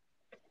 Ugh.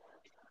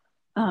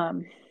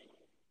 Um,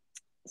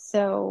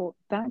 so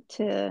back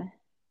to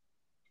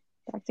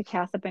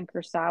Cassup and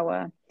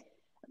Kursawa.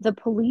 The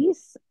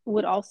police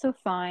would also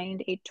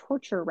find a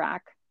torture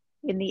rack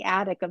in the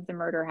attic of the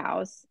murder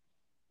house,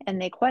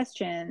 and they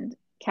questioned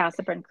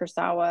Cassup and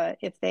Kursawa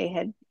if they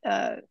had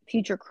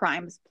future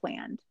crimes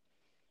planned.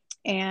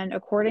 And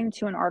according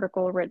to an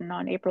article written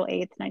on April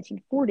 8th,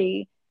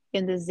 1940,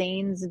 in the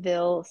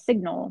Zanesville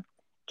Signal,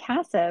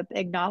 Cassup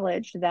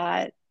acknowledged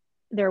that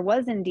there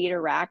was indeed a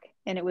rack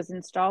and it was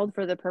installed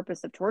for the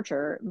purpose of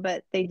torture,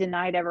 but they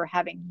denied ever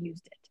having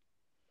used it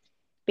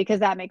because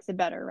that makes it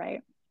better,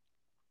 right?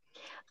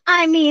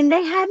 I mean,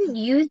 they hadn't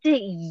used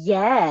it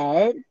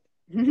yet,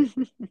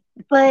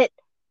 but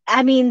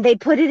I mean, they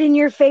put it in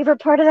your favorite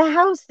part of the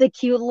house, the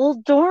cute little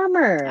I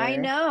dormer.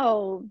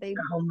 know they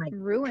Oh my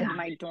ruined God.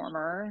 my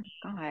dormer.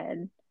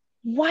 God.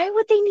 Why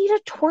would they need a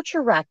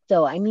torture rack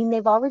though? I mean,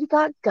 they've already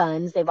got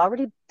guns. They've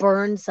already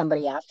burned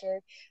somebody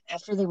after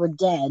they were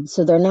dead.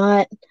 So they're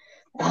not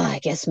I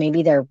guess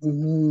maybe they're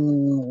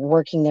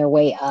working their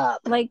way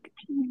up. Like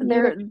Need a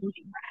they're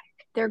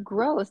they're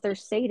gross. They're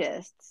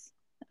sadists.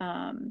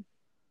 And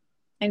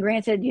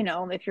granted,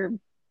 if you're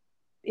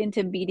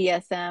into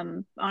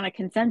BDSM on a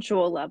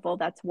consensual level,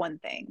 that's one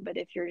thing. But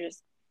if you're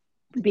just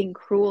being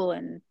cruel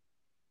and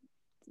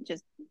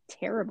just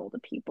terrible to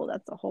people,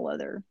 that's a whole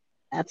other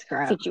That's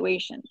gross.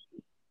 situation.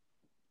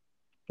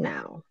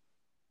 No.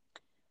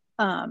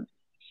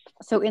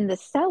 So in the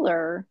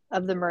cellar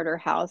of the murder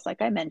house,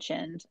 like I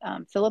mentioned,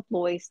 Philip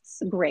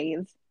Loyst's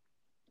grave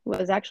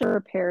was actually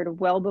repaired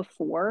well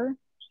before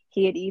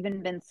he had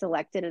even been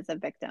selected as a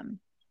victim.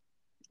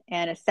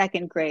 And a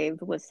second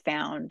grave was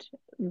found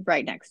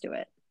right next to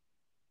it.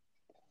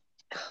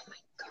 Oh my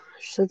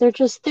gosh. So they're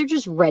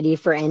just ready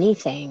for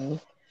anything.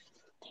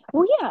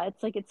 Well, yeah,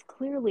 it's like it's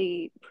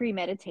clearly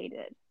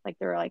premeditated. Like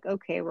they're like,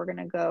 okay, we're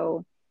gonna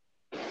go,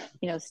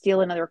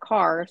 steal another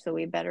car, so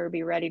we better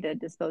be ready to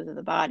dispose of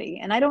the body.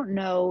 And I don't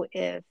know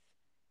if,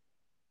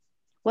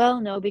 well,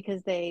 no,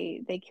 because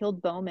they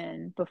killed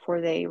Bowman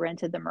before they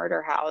rented the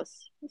murder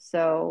house.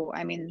 So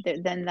I mean,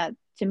 then that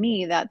to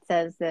me that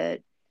says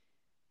that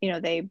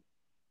they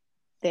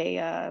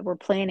were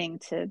planning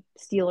to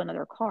steal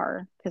another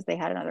car because they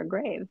had another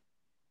grave.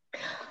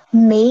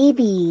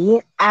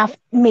 Maybe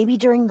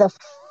during the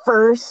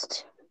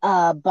first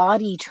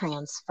body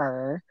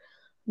transfer,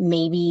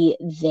 maybe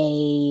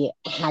they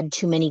had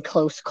too many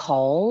close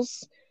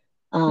calls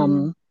Mm-hmm.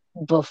 um,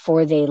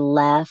 before they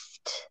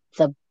left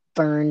the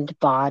burned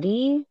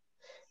body,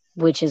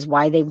 which is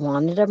why they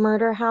wanted a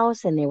murder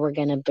house and they were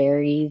going to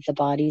bury the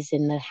bodies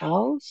in the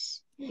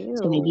house.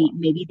 So maybe Ew.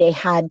 maybe they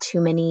had too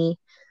many,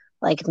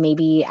 like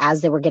maybe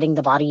as they were getting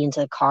the body into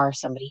the car,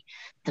 somebody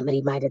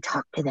might have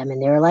talked to them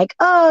and they were like,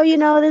 "Oh,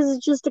 this is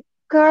just a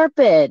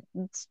carpet.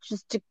 It's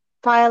just a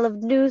pile of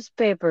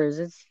newspapers.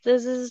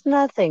 This is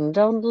nothing.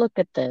 Don't look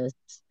at this."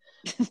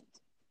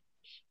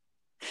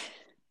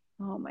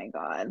 Oh my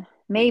God.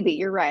 Maybe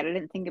you're right. I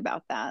didn't think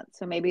about that.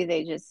 So maybe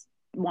they just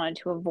wanted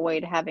to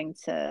avoid having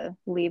to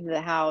leave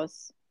the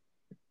house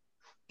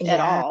at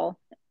Yeah. all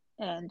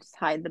and just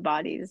hide the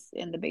bodies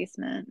in the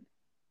basement.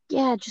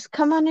 Yeah, just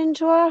come on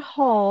into our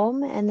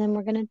home and then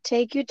we're gonna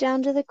take you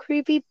down to the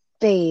creepy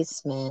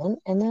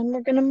basement and then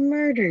we're gonna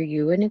murder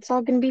you and it's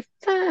all gonna be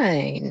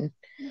fine.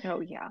 Oh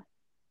yeah.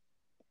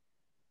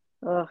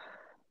 Oh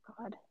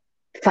God.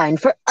 Fine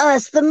for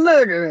us, the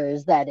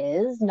murderers, that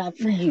is, not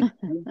for you.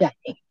 Yeah.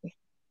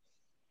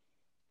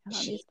 Oh,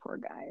 these poor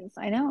guys.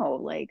 I know,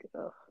 like,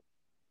 ugh.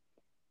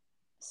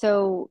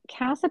 So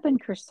Cassup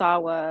and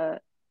Kursawa,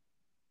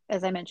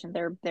 as I mentioned,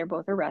 they're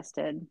both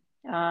arrested.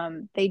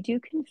 They do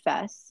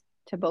confess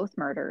to both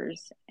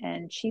murders,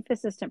 and Chief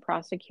Assistant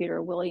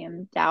Prosecutor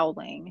William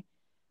Dowling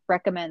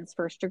recommends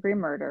first-degree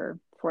murder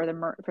for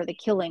the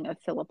killing of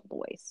Philip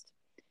Loyst.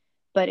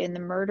 But in the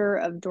murder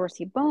of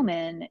Dorsey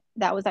Bowman,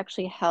 that was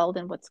actually held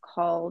in what's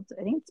called,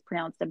 I think it's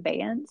pronounced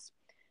abeyance,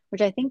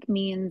 which I think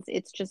means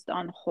it's just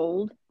on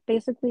hold,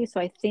 basically. So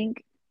I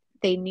think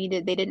they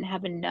didn't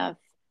have enough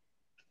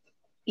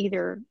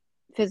either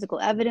physical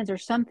evidence or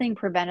something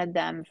prevented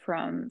them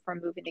from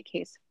moving the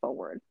case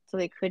forward. So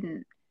they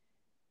couldn't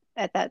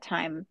at that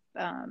time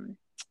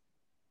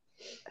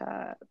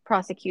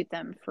prosecute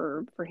them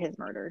for his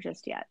murder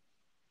just yet.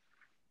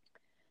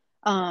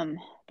 But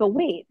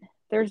wait,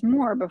 there's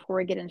more before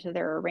we get into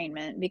their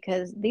arraignment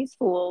because these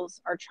fools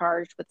are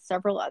charged with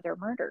several other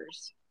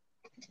murders.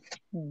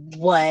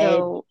 What?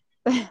 So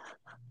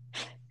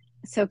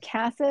so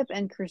Cassup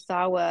and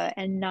Kursawa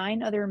and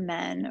 9 other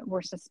men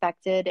were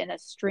suspected in a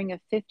string of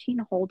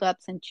 15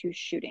 holdups and 2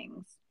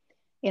 shootings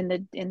in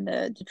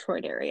the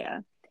Detroit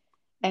area.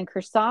 And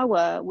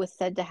Kursawa was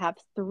said to have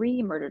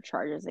 3 murder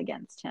charges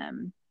against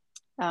him.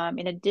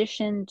 In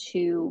addition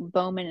to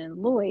Bowman and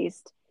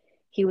Loyst,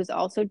 he was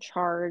also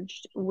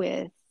charged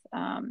with,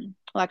 well,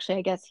 actually,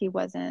 I guess he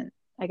wasn't.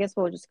 I guess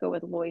we'll just go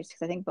with Loyst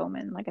because I think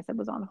Bowman, like I said,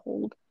 was on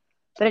hold.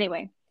 But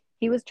anyway,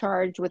 he was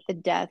charged with the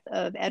death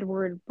of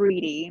Edward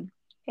Breedy,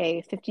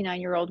 a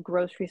 59-year-old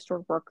grocery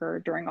store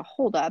worker during a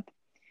holdup.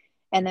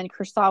 And then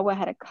Kursawa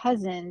had a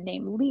cousin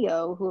named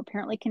Leo who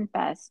apparently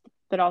confessed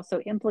but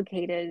also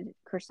implicated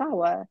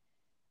Kurosawa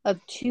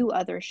of two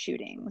other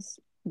shootings.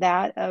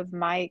 That of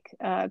Mike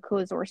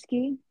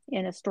Kozorski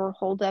in a store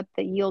holdup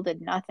that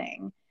yielded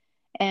nothing,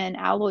 and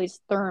Alois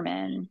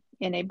Thurman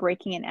in a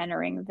breaking and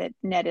entering that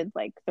netted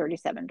like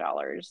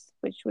 $37,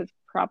 which was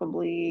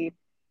probably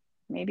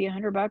maybe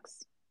 $100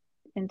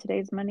 in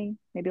today's money,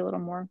 maybe a little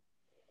more.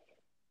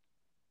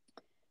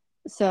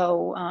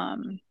 So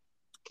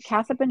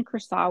Cassup and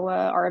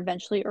Kurosawa are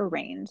eventually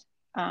arraigned,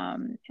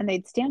 and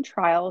they'd stand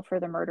trial for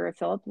the murder of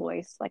Philip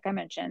Loyce, like I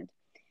mentioned.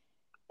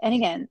 And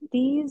again,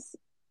 these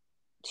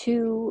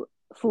two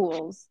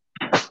fools,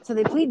 so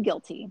they plead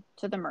guilty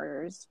to the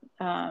murders,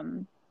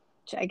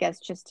 I guess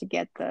just to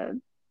get the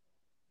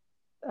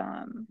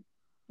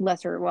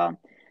lesser, well,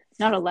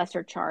 not a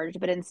lesser charge,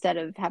 but instead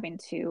of having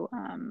to,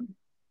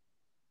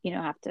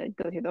 have to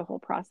go through the whole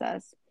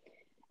process.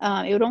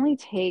 It would only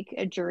take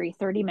a jury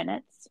 30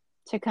 minutes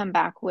to come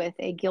back with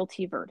a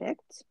guilty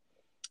verdict.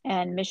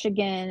 And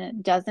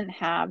Michigan doesn't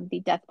have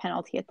the death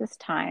penalty at this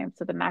time,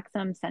 so the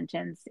maximum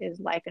sentence is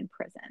life in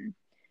prison.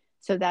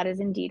 So that is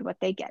indeed what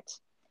they get.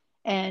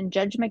 And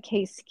Judge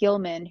McKay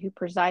Skillman, who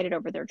presided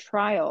over their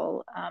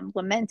trial,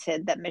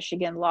 lamented that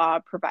Michigan law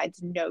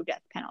provides no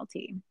death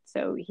penalty.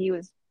 So he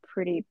was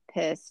pretty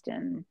pissed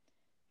and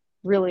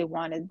really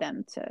wanted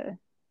them to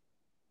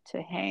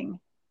hang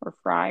or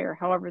fry or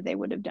however they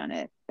would have done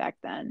it back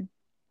then.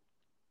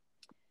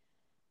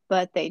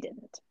 But they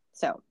didn't.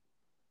 So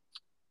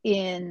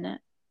in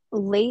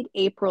late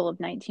April of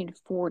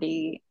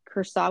 1940,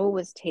 Kurosawa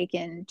was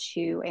taken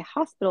to a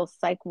hospital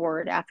psych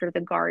ward after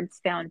the guards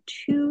found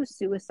 2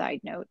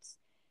 suicide notes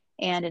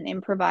and an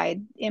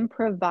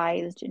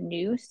improvised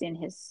noose in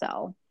his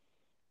cell.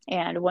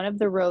 And one of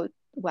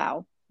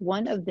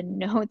the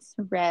notes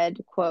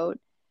read, quote,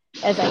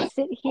 "As I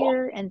sit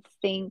here and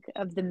think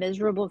of the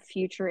miserable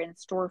future in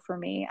store for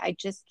me, I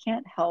just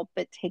can't help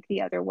but take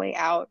the other way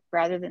out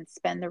rather than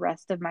spend the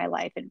rest of my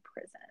life in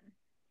prison."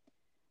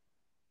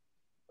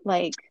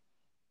 Like,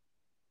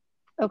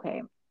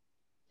 okay,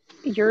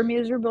 your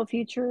miserable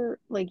future,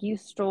 like you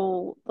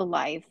stole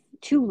the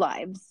 2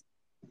 lives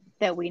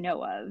that we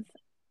know of.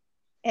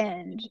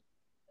 And,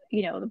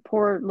 the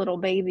poor little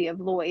baby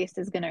of Lois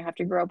is going to have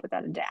to grow up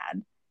without a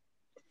dad.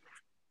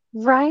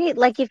 Right?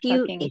 Like if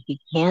you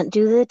can't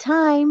do the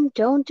time,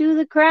 don't do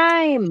the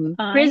crime.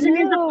 Prison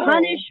is a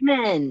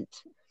punishment.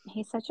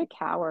 He's such a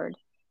coward.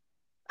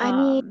 I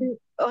mean,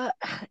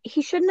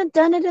 he shouldn't have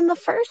done it in the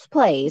first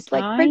place.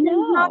 Like prison is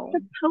not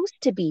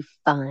supposed to be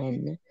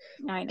fun.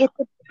 I know. It's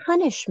a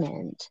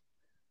punishment.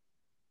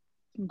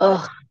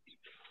 Ugh.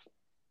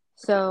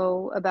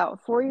 So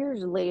about 4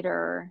 years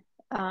later,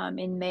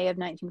 in May of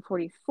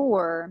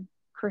 1944,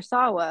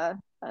 Kurosawa,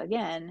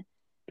 again,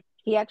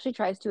 he actually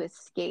tries to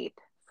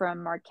escape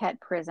from Marquette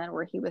Prison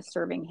where he was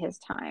serving his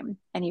time,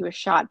 and he was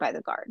shot by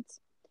the guards.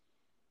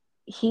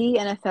 He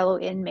and a fellow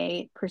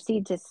inmate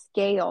proceed to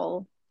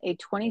scale a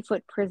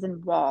 20-foot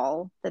prison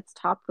wall that's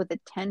topped with a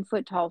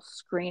 10-foot tall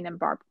screen and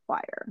barbed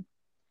wire.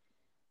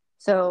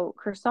 So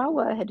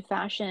Kurosawa had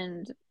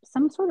fashioned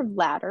some sort of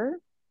ladder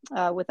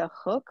with a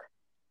hook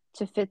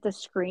to fit the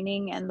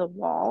screening and the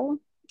wall.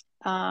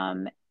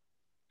 And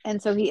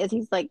so as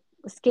he's like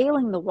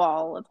scaling the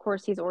wall, of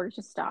course, he's ordered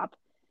to stop,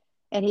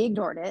 and he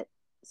ignored it.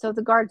 So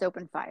the guards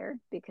opened fire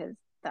because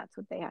that's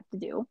what they have to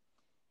do.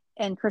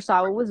 And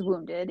Kurosawa was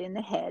wounded in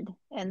the head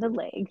and the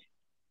leg.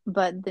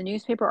 But the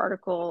newspaper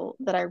article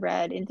that I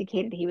read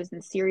indicated he was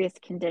in serious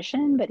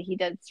condition, but he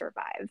did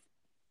survive.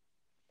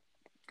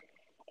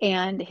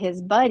 And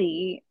his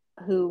buddy,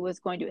 who was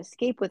going to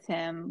escape with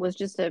him, was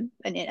just I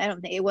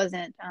don't think it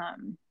wasn't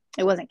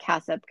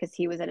Cassup because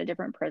he was at a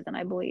different prison,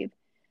 I believe.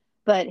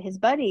 But his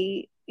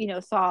buddy,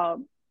 saw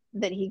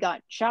that he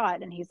got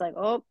shot, and he's like,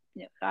 "Oh,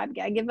 I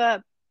give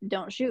up.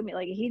 Don't shoot me."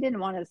 Like he didn't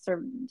want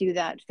to do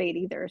that fate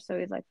either. So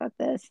he's like, "Fuck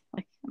this.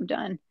 Like I'm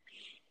done."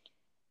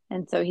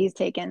 And so he's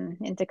taken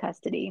into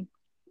custody.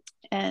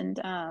 And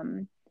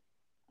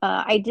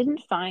I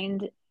didn't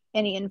find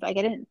any info. Like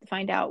I didn't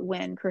find out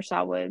when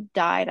Kurosawa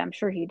died. I'm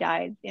sure he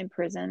died in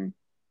prison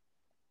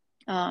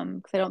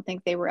because I don't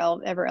think they were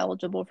ever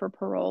eligible for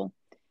parole.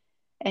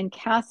 And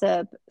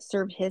Cassup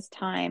served his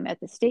time at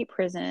the state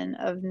prison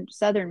of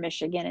Southern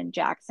Michigan in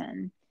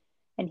Jackson.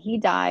 And he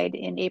died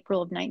in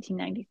April of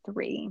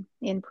 1993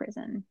 in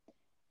prison.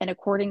 And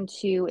according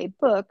to a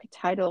book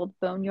titled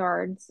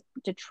Boneyard's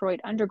Detroit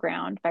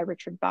Underground by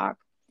Richard Bach,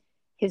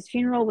 his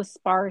funeral was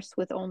sparse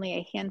with only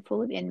a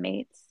handful of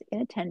inmates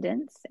in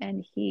attendance,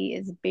 and he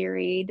is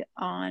buried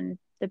on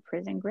the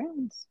prison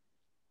grounds.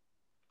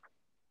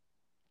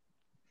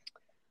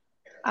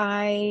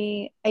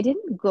 I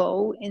didn't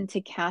go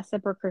into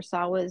Cassup or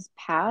Kurosawa's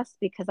past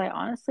because I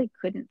honestly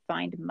couldn't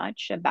find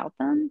much about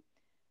them.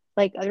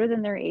 Like other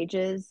than their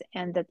ages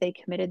and that they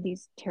committed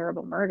these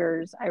terrible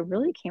murders, I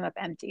really came up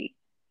empty.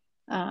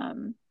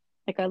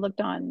 Like I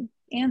looked on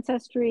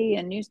Ancestry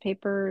and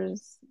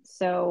newspapers.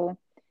 So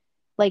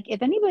like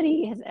if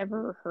anybody has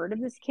ever heard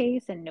of this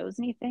case and knows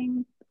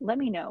anything, let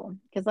me know.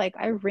 Because like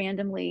I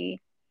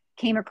randomly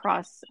came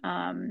across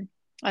an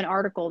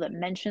article that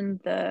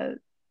mentioned the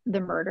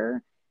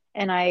murder,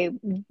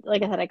 And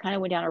like I said, I kind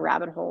of went down a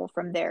rabbit hole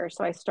from there.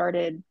 So I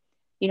started,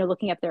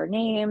 looking up their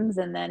names,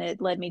 and then it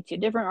led me to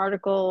different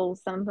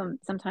articles. Some of them,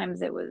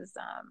 sometimes it was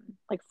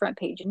like front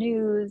page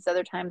news,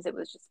 other times it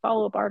was just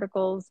follow up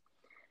articles.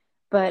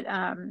 But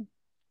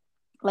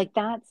like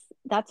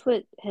that's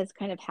what has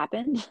kind of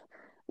happened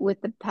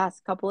with the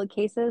past couple of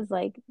cases.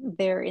 Like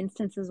there are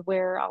instances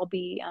where I'll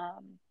be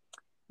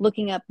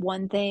looking up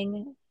one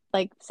thing,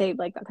 like say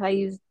like I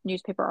use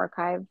Newspaper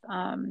Archive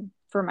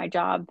for my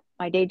job,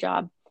 my day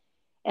job,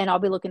 and I'll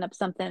be looking up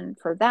something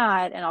for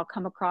that, and I'll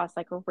come across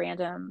like a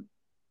random,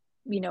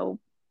 you know,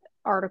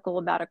 article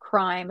about a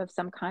crime of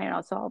some kind.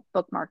 Also, I'll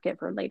bookmark it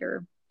for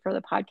later for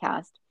the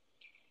podcast.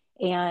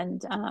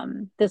 And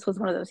this was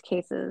one of those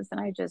cases, and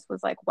I just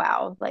was like,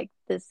 wow, like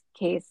this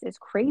case is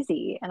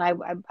crazy. And I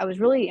was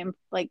really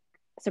like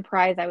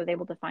surprised I was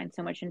able to find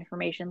so much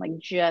information like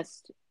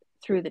just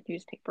through the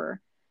newspaper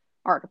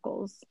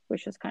articles,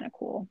 which was kind of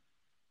cool.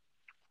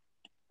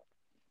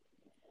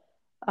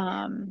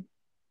 Um,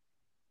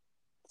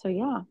 so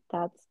yeah,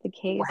 that's the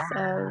case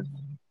Wow.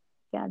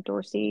 of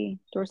Dorsey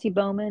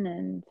Bowman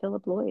and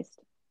Philip Loyst.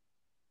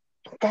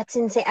 That's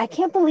insane. I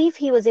can't believe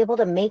he was able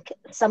to make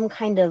some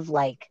kind of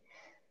like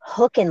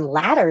hook and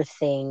ladder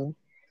thing.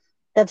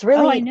 That's Oh, I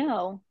really,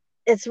 know.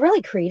 it's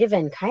really creative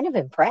and kind of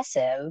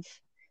impressive.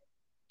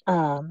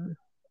 Um,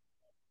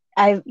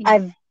 I've Yeah.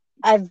 I've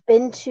I've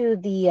been to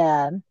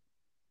the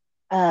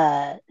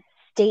uh,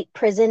 State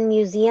Prison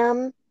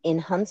Museum in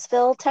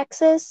Huntsville,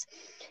 Texas,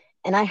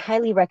 and I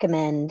highly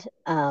recommend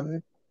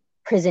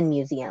prison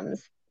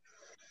museums.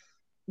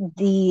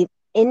 The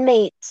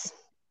inmates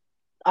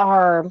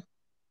are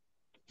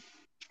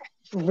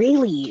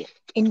really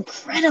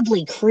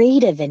incredibly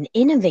creative and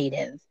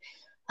innovative,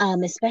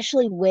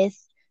 especially with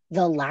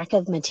the lack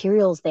of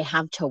materials they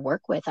have to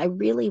work with. I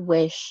really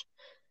wish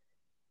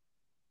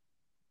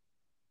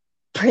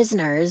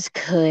prisoners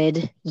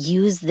could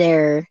use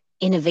their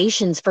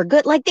innovations for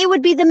good. Like they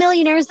would be the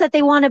millionaires that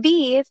they want to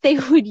be if they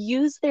would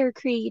use their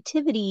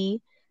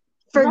creativity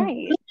for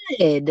Right.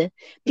 good.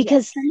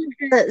 Because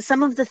Yes.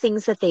 some of the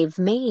things that they've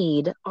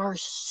made are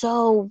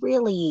so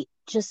really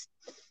just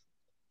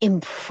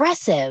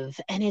impressive.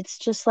 And it's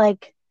just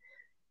like,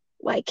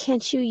 why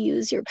can't you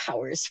use your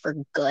powers for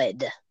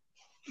good?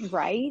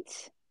 Right.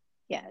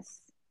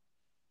 Yes.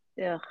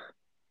 Ugh.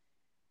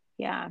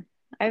 Yeah.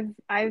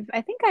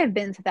 I think I've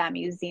been to that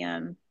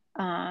museum.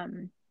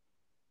 Um,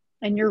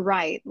 and you're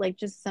right. Like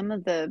just some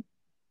of the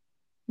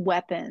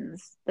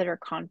weapons that are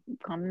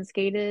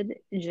confiscated,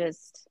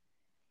 just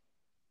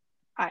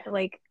I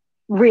like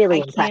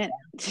Really I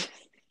impressive.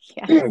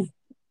 can't. Yes.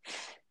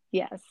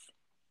 Yes.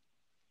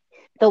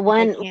 The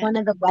Like I one can't.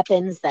 of the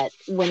weapons that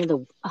one of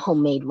the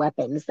homemade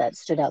weapons that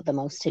stood out the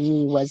most to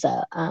me was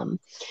a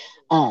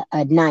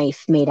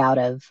knife made out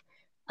of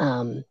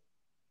um,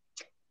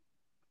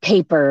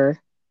 paper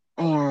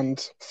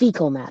and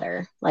fecal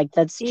matter. Like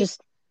that's E-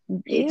 just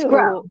it's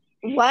gross.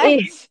 Ew. What?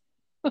 It,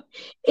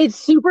 it's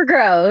super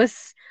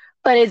gross,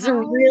 but it's How?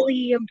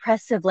 really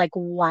impressive. Like,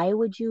 why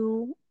would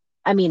you?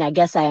 I mean, I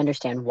guess I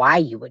understand why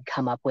you would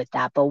come up with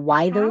that, but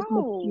why those How?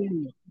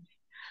 materials?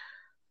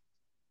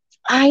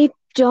 I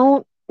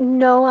don't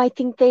know. I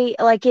think they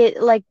like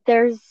it, like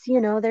there's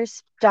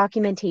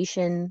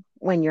documentation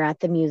when you're at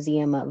the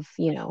museum of,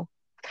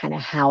 kind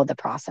of how the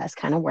process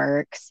kind of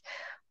works.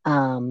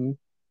 Um,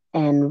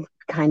 and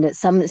kind of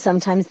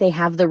sometimes they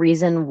have the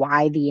reason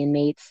why the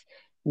inmates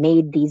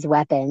made these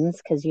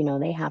weapons because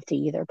they have to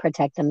either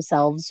protect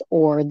themselves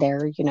or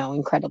they're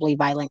incredibly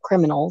violent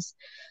criminals.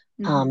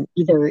 Hmm.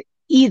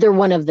 Either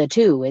one of the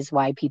two is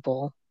why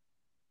people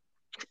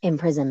in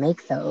prison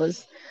make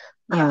those.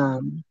 Yeah.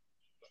 um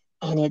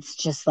and it's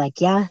just like,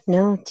 yeah,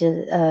 no,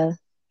 just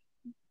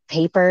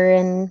paper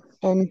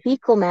and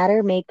fecal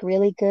matter make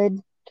really good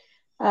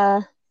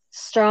uh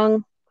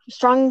strong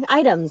strong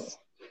items.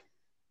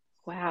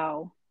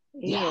 Wow.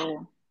 Yeah.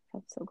 Ew.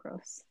 That's so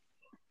gross.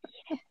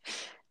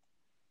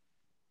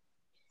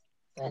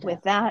 But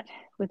With that,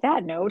 with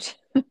that note,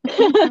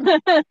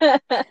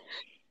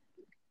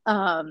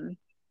 um,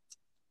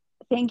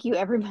 thank you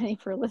everybody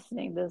for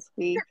listening this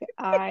week.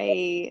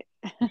 I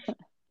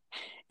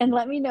and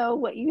let me know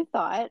what you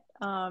thought.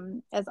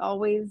 As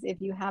always,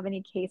 if you have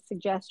any case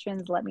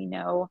suggestions, let me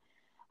know.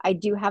 I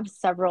do have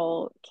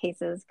several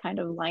cases kind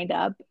of lined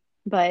up,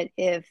 but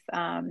if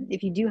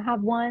you do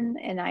have one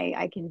and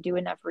I can do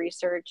enough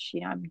research,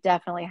 I'm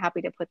definitely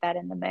happy to put that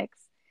in the mix.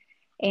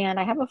 And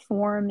I have a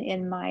form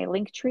in my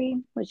link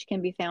tree, which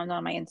can be found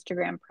on my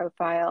Instagram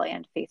profile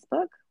and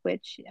Facebook,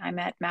 which I'm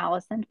at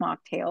Malice and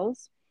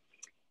Mocktails.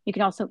 You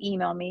can also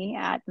email me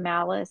at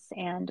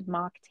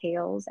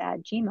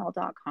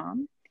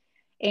maliceandmocktails@gmail.com.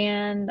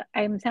 And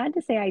I'm sad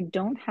to say I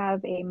don't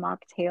have a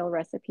mocktail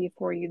recipe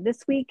for you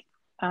this week.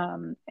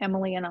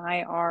 Emily and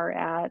I are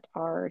at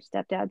our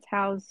stepdad's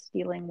house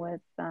dealing with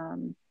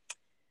some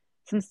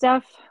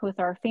stuff with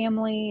our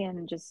family,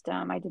 and just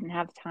I didn't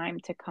have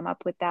time to come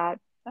up with that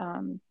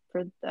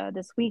for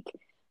this week.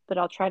 But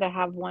I'll try to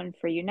have one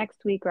for you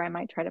next week, or I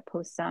might try to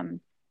post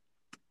some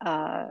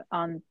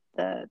on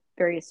the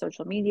various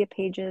social media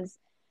pages.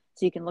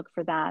 So you can look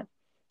for that.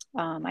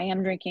 I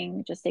am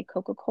drinking just a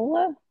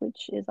Coca-Cola,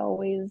 which is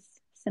always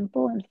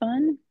simple and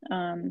fun.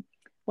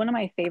 One of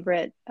my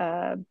favorite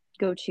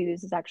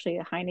go-tos is actually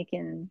a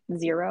Heineken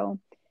Zero.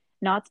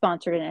 Not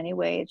sponsored in any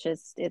way.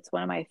 It's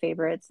one of my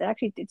favorites. I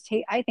think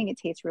it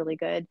tastes really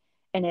good,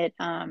 and it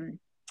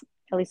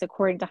at least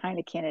according to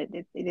Heineken,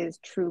 it is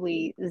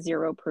truly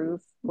zero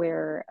proof.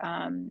 Where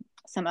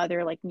some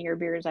other like near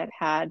beers I've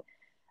had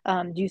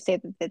do say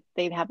that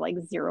they have like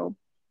zero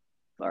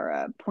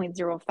or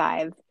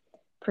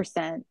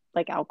 0.05%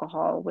 like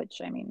alcohol,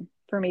 which I mean,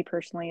 for me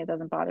personally, it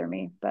doesn't bother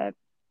me. But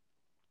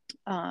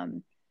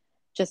um,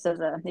 just as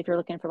if you're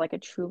looking for like a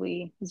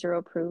truly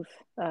zero proof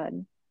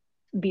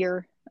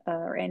beer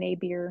or NA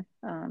beer,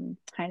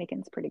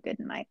 Heineken's pretty good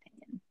in my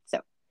opinion.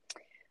 So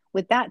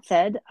with that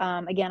said,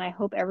 again, I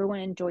hope everyone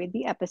enjoyed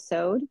the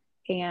episode.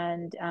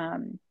 And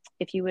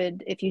if you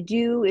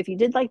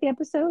did like the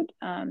episode,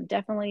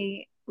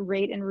 definitely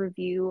rate and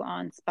review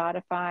on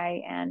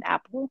Spotify and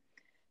Apple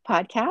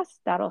Podcasts.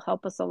 That'll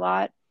help us a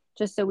lot,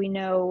 just so we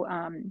know,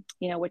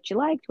 what you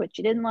liked, what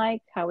you didn't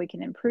like, how we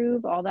can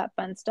improve, all that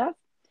fun stuff.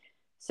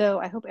 So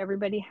I hope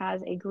everybody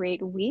has a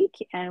great week,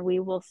 and we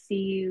will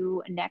see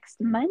you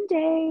next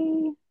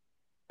Monday.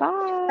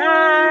 Bye.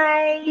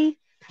 Bye.